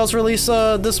 you know what else released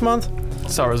this month?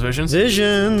 Star Wars Visions?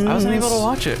 Visions. I wasn't able to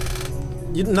watch it.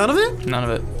 None of it? None of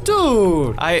it.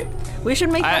 Dude. We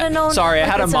should make that a known. Sorry, I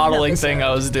like had a its own modeling episode. thing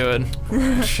I was doing.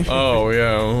 Oh,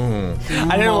 yeah.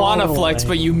 I didn't want to flex, Modeling.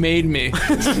 but you made me.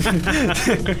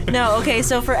 No, okay,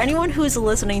 so for anyone who's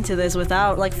listening to this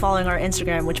without like following our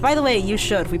Instagram, which by the way you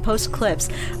should, we post clips.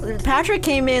 Patrick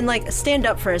came in like stand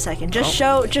up for a second. Just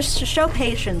show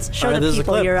patience. Show Alright, the this is a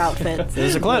people clip. your outfit.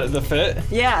 There's a clip. The fit?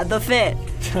 Yeah, the fit.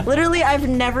 Literally, I've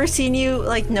never seen you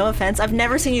like no offense, I've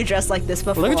never seen you dressed like this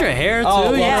before. Look at your hair, too,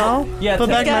 Oh, you yeah. know? Yeah, Put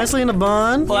back got- nicely in a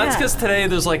bun. Well, that's Yeah. because today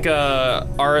there's like a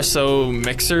RSO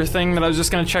mixer thing that I was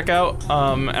just gonna check out,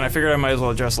 and I figured I might as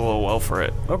well dress a little well for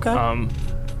it. Okay.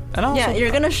 And also, Yeah,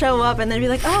 you're gonna show up and then be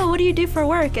like, oh, what do you do for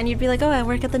work? And you'd be like, oh, I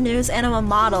work at the news and I'm a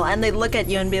model. And they'd look at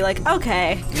you and be like,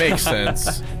 okay. Makes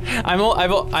sense. I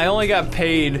only got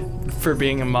paid for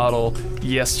being a model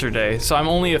yesterday, so I'm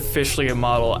only officially a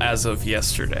model as of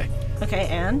yesterday. Okay,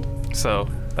 and? So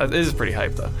that is pretty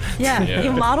hype, though. Yeah, Yeah.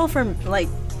 you model for, like,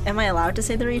 am I allowed to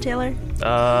say the retailer?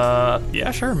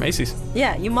 Yeah, sure, Macy's.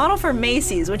 Yeah, you model for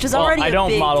Macy's, which is Well, already I a don't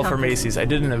big model for company. Macy's. I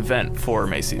did an event for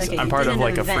Macy's. Okay, I'm you part did of an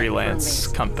like a event for freelance Macy's.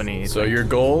 company. So thing. your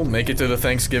goal, make it to the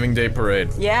Thanksgiving Day parade.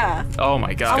 Yeah. Oh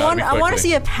my god. I want be to quickly.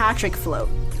 see a Patrick float.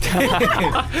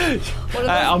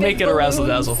 I'll make it a razzle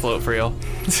dazzle float for y'all.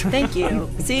 Thank you.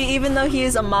 See, even though he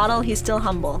is a model, he's still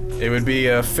humble. It would be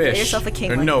a fish. yourself a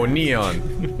king Or like no, that.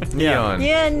 neon. Neon.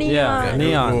 Yeah, neon. Yeah, Who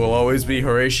neon. will always be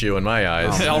Horatio in my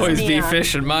eyes. It always be neon.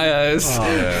 fish in my eyes.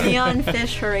 Yeah. Neon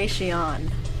fish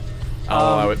Horation. I'll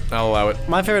allow it. I'll allow it.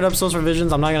 My favorite episodes for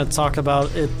Visions, I'm not going to talk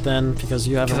about it then because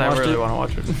you haven't Because I watched really it.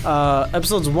 want to watch it.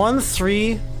 Episodes 1,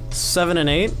 3, 7, and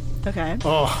 8. Okay.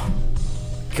 Oh,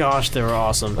 gosh, they were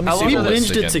awesome. me How see long We are the they-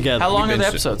 list binged it again. together. How long are the binged it.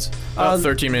 episodes? About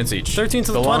 13 minutes each. 13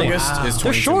 to the 20. longest Wow. is They're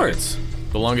 22 short. minutes.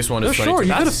 The longest one They're is 22 short.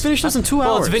 You could have minutes. finished this in 2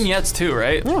 Well, hours. it's vignettes too,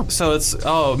 right? Yeah. So it's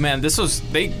this was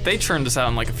they churned this out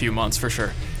in like a few months for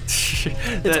sure.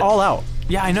 It's all out.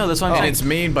 Yeah, I know. That's what I'm And saying. it's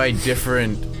made by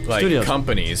different Studios.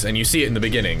 companies, and you see it in the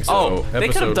beginning. So Oh, they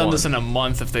could have episode done 1. this in a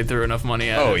month if they threw enough money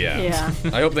at Oh it. yeah. Yeah.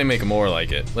 I hope they make more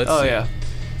like it. Let's Oh see. yeah.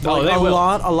 Like, they will.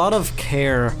 a lot of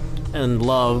care and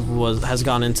love has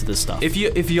gone into this stuff. If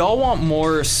y'all want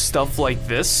more stuff like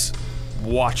this,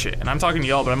 watch it. And I'm talking to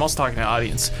y'all, but I'm also talking to the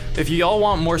audience. If y'all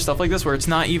want more stuff like this, where it's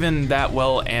not even that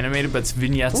well animated, but it's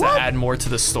vignettes What? that add more to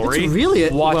the story, It's really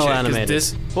watch well it. 'Cause animated.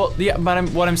 Well, yeah, but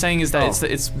what I'm saying is that Oh.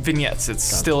 it's vignettes. It's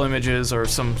still images or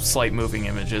some slight moving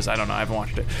images. I don't know. I haven't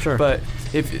watched it. Sure. But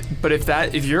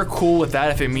if you're cool with that,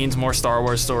 if it means more Star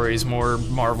Wars stories, more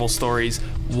Marvel stories,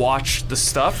 watch the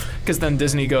stuff. Because then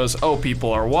Disney goes, oh,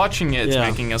 people are watching it. It's Yeah.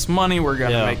 making us money. We're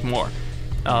gonna Yeah. make more.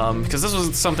 Because this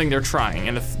was something they're trying,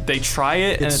 and if they try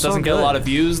it and It's it so doesn't get a good. lot of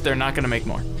views, they're not gonna make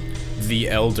more. The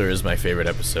Elder is my favorite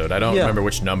episode. I don't Yeah. remember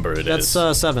which number it is.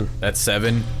 That's 7. That's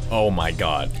 7. Oh my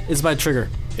god, It's by Trigger.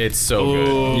 it's so Ooh.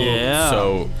 good. Yeah.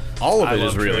 So all of I it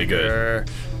is love really good. Trigger.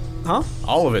 Huh?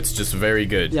 All of it's just very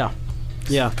good. Yeah.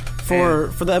 Yeah.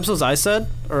 For the episodes I said,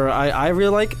 or I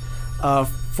really like,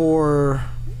 for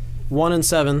 1 and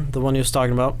 7, the one he was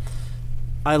talking about,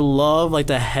 I love like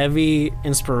the heavy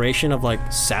inspiration of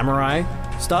like samurai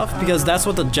stuff because that's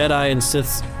what the Jedi and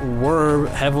Sith were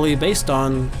heavily based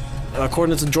on,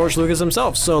 according to George Lucas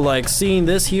himself. So like seeing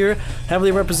this here,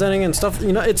 heavily representing and stuff,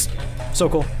 it's so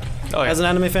cool. Oh, yeah. As an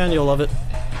anime fan, you'll love it.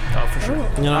 Oh, for sure.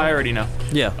 You know? I already know.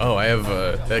 Yeah. Oh, I have.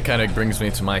 That kind of brings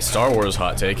me to my Star Wars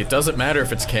hot take. It doesn't matter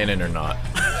if it's canon or not.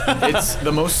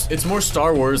 It's more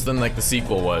Star Wars than like the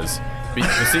sequel was.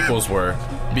 The sequels were,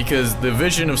 because the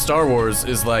vision of Star Wars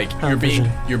is like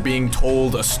you're being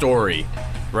told a story,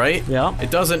 right? Yeah.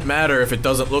 It doesn't matter if it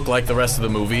doesn't look like the rest of the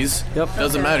movies. Yep. It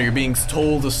doesn't matter. You're being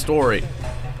told a story.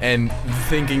 And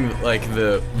thinking like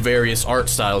the various art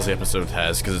styles the episode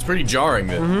has, because it's pretty jarring,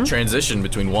 the transition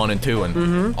between 1 and 2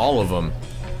 and all of them.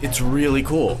 It's really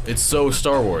cool. It's so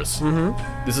Star Wars.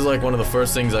 This is like one of the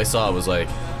first things I saw was like,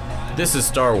 this is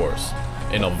Star Wars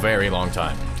in a very long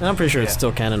time. And I'm pretty sure it's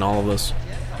still canon, all of this.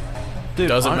 Dude,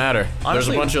 Doesn't matter. There's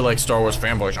honestly- a bunch of like Star Wars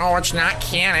fanboys. Oh, It's not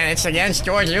canon. It's against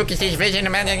George Lucas's vision.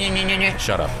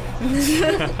 shut up.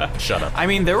 Shut up. I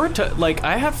mean, there were like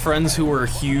I have friends who were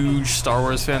huge Star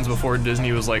Wars fans before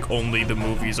Disney was like only the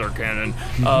movies are canon.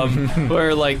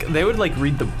 Where like they would like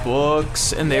read the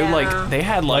books and they would like they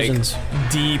had like Legends.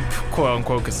 deep quote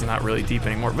unquote, because it's not really deep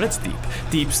anymore, but it's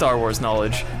deep Star Wars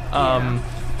knowledge.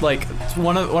 Like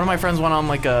one of my friends went on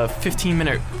like a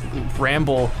 15-minute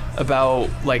ramble about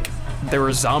like there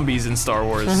were zombies in Star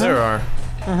Wars. There are.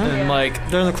 And like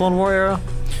During the Clone War era?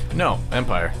 No,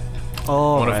 Empire.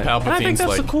 Oh, One right. of And I think Palpatine's that's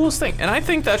like the coolest thing. And I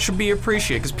think that should be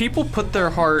appreciated because people put their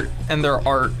heart and their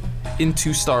art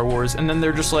into Star Wars and then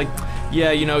they're just like,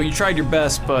 yeah, you tried your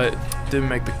best, but didn't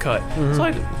make the cut. It's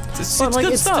like, it's But like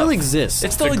good it stuff. still exists.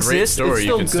 It still It's a great exists. story It's you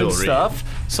still can good still read. stuff.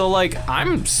 So like,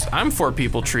 I'm for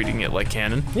people treating it like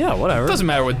canon. Yeah, whatever. It doesn't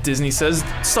matter what Disney says.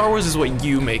 Star Wars is what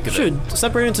you make of it. Should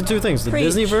separate into two things: the Preach.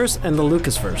 Disneyverse and the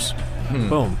Lucasverse.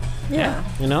 Boom. Yeah.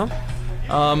 You know?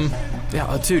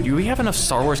 Yeah, dude, we have enough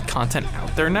Star Wars content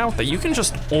out there now that you can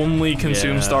just only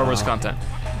consume Star Wars content.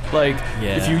 Like,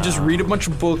 if you just read a bunch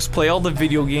of books, play all the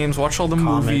video games, watch all the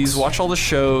movies, watch all the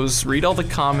shows, read all the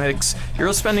comics,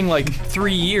 you're spending like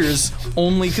 3 years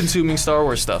only consuming Star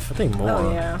Wars stuff. I think more.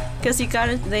 Oh yeah. Because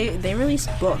they released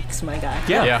books, my guy.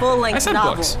 Yeah. Yeah. Full length I said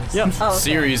novels. books. Yeah. Oh, okay.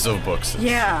 series of books.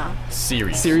 Yeah.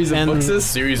 Series of And- bookses?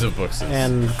 Series of books.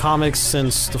 And comics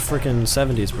since the freaking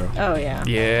 70s, bro. Oh yeah.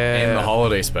 Yeah. And the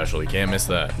holiday special. You can't miss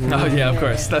that. Oh yeah, of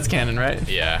course. That's canon, right?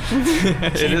 Yeah.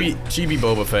 Chibi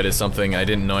Boba Fett is something I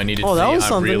didn't know I needed Oh, to that see. was I'm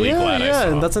something. really yeah, glad I yeah. saw.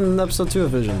 And that's in episode 2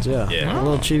 of Visions. Yeah. Yeah. A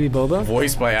little chibi Boba.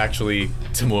 Voiced by actually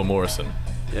Timur Morrison.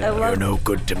 I love no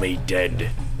good to me, dead.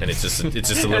 And it's just a little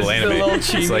It's a anime. little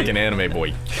It's chibi. like an anime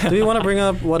boy. Do you want to bring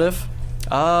up What If?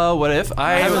 What if?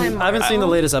 I haven't seen the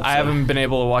latest episode. I haven't been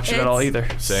able to watch it at all It's either.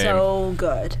 Same. so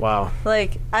good. Wow.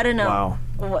 Like, I don't know. Wow.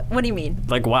 What do you mean?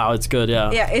 Like, wow, it's good,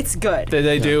 yeah. Yeah, it's good. Did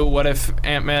they do what if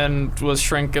Ant-Man was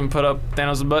shrink and put up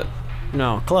Thanos' butt?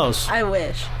 No, close. I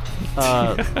wish.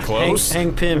 Close.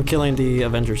 Hank Pym killing the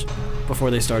Avengers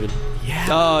before they started.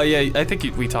 Oh yeah, I think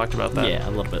we talked about that. Yeah,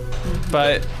 a little bit.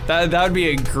 But that would be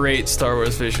a great Star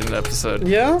Wars Vision episode.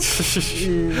 Yeah?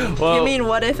 Well, You mean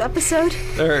what if episode?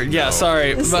 yeah,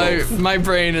 sorry. My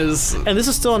brain is. And this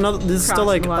is still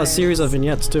like a Crossing series of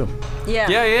vignettes too. Yeah.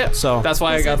 Yeah. So That's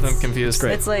why I got them confused.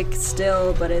 Great. It's like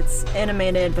still, but it's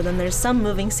animated, but then there's some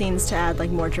moving scenes to add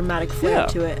like more dramatic flair Yeah.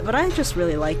 to it. But I just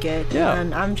really like it. Yeah.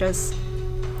 And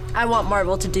I want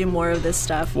Marvel to do more of this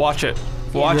stuff. Watch it.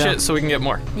 Watch Yeah. it so we can get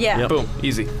more. Yeah. Yep. Boom.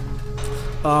 Easy.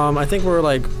 I think we're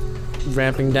like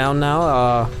ramping down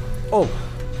now.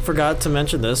 Forgot to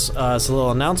mention this. It's a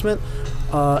little announcement.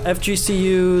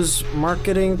 FGCU's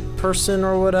marketing person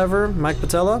or whatever, Mike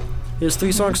Patella, his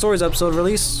 3 Song Stories episode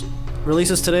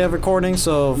releases today of recording.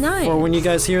 So Nice. for when you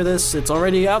guys hear this, it's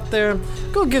already out there.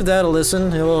 Go give that a listen.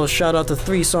 A little shout out to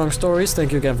 3 Song Stories.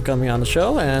 Thank you again for coming on the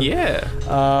show. And Yeah.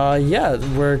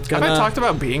 we're Have gonna. I talked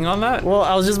about being on that? Well,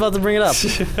 I was just about to bring it up.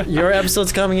 Your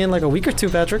episode's coming in like a week or 2,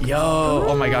 Patrick. Yo.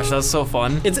 Oh my gosh, that's so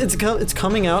fun. It's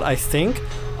coming out, I think,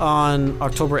 on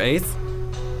October 8th.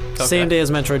 Okay. Same day as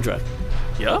Metroid Dread.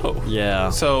 Yo. Yeah.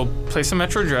 So play some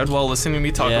Metro Dread while listening to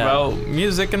me talk Yeah. about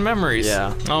music and memories.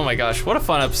 Yeah. Oh my gosh, what a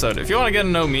fun episode. If you want to get to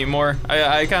know me more,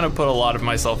 I kind of put a lot of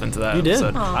myself into that You did.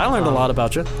 episode. I learned a lot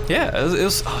about you. Yeah, it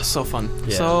was so fun.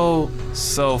 Yeah.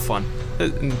 So fun.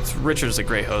 Richard's a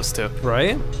great host too.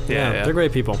 Right? Yeah. They're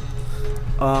great people.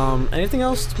 Anything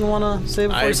else we want to say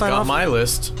before we I've sign got off? my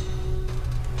list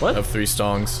What? of 3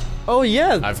 songs. Oh,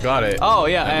 yeah. I've got it. Oh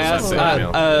yeah, I That's asked my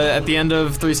email. at the end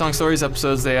of 3 Song Stories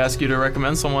episodes, they ask you to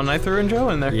recommend someone. I threw in Joe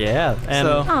in there. Yeah, and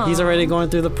So- he's already going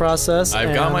through the process.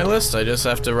 I've got and my list. I just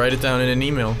have to write it down in an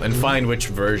email and find which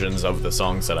versions of the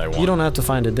songs that I want. You don't have to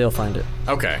find it. They'll find it.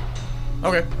 Okay.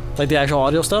 Like the actual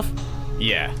audio stuff?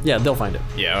 Yeah. Yeah, they'll find it.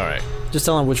 Yeah, alright. Just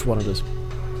tell them which one it is.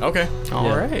 Okay. All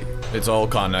Yeah. right. It's all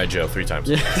Con Eye Joe 3 times.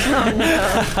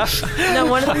 No,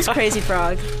 one of these crazy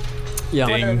frog. Yeah.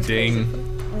 Ding, ding.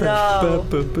 No.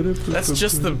 That's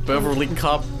just the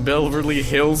Beverly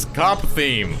Hills cop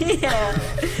theme. Yeah.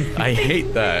 I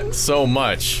hate that so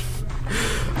much.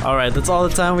 All right, that's all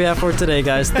the time we have for today,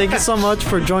 guys. Thank you so much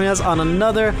for joining us on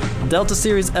another Delta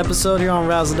Series episode here on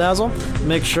Razzle Dazzle.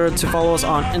 Make sure to follow us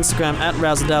on Instagram at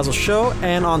Razzle Dazzle Show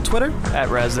and on Twitter At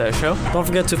Raz Show. Don't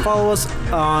forget to follow us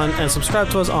on and subscribe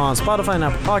to us on Spotify and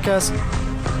Apple Podcasts.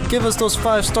 Give us those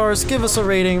 5 stars. Give us a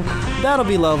rating. That'll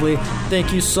be lovely.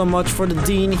 Thank you so much for the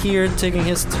Dean here taking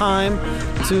his time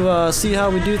to see how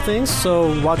we do things.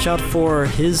 So watch out for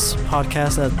his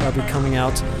podcast that'll be coming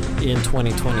out in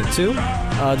 2022.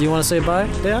 Do you want to say bye,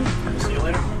 Dan? See you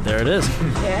later. There it is.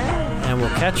 Yeah. And we'll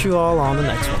catch you all on the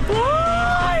next one.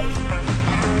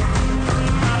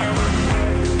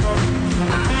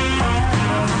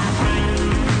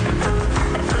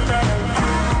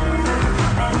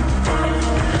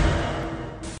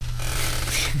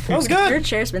 That was Your good.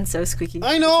 chair's been so squeaky.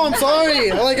 I know. I'm sorry.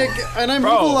 And I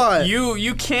move a lot.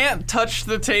 You can't touch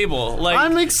the table. Like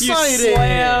I'm excited. You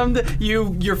slammed.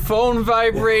 Your phone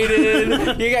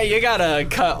vibrated. you gotta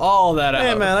cut all that out.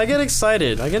 Hey man, I get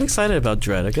excited. I get excited about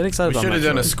Dread. I get excited We about should have my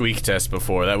done a show. squeak test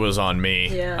before. That was on me.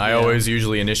 Yeah. I always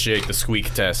usually initiate the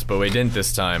squeak test, but we didn't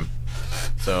this time.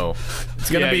 So it's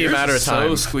gonna Yeah, be a yours matter of is so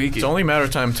time. squeaky. It's only a matter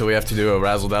of time till we have to do a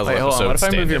Razzle Dazzle Wait, hold episode. on. What if I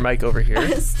move standing. your mic over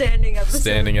here? Standing up.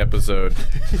 Standing episode.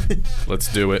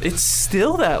 Let's do it. It's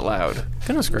still that loud.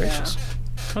 Goodness gracious.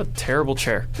 What a terrible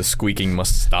chair. The squeaking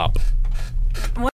must stop.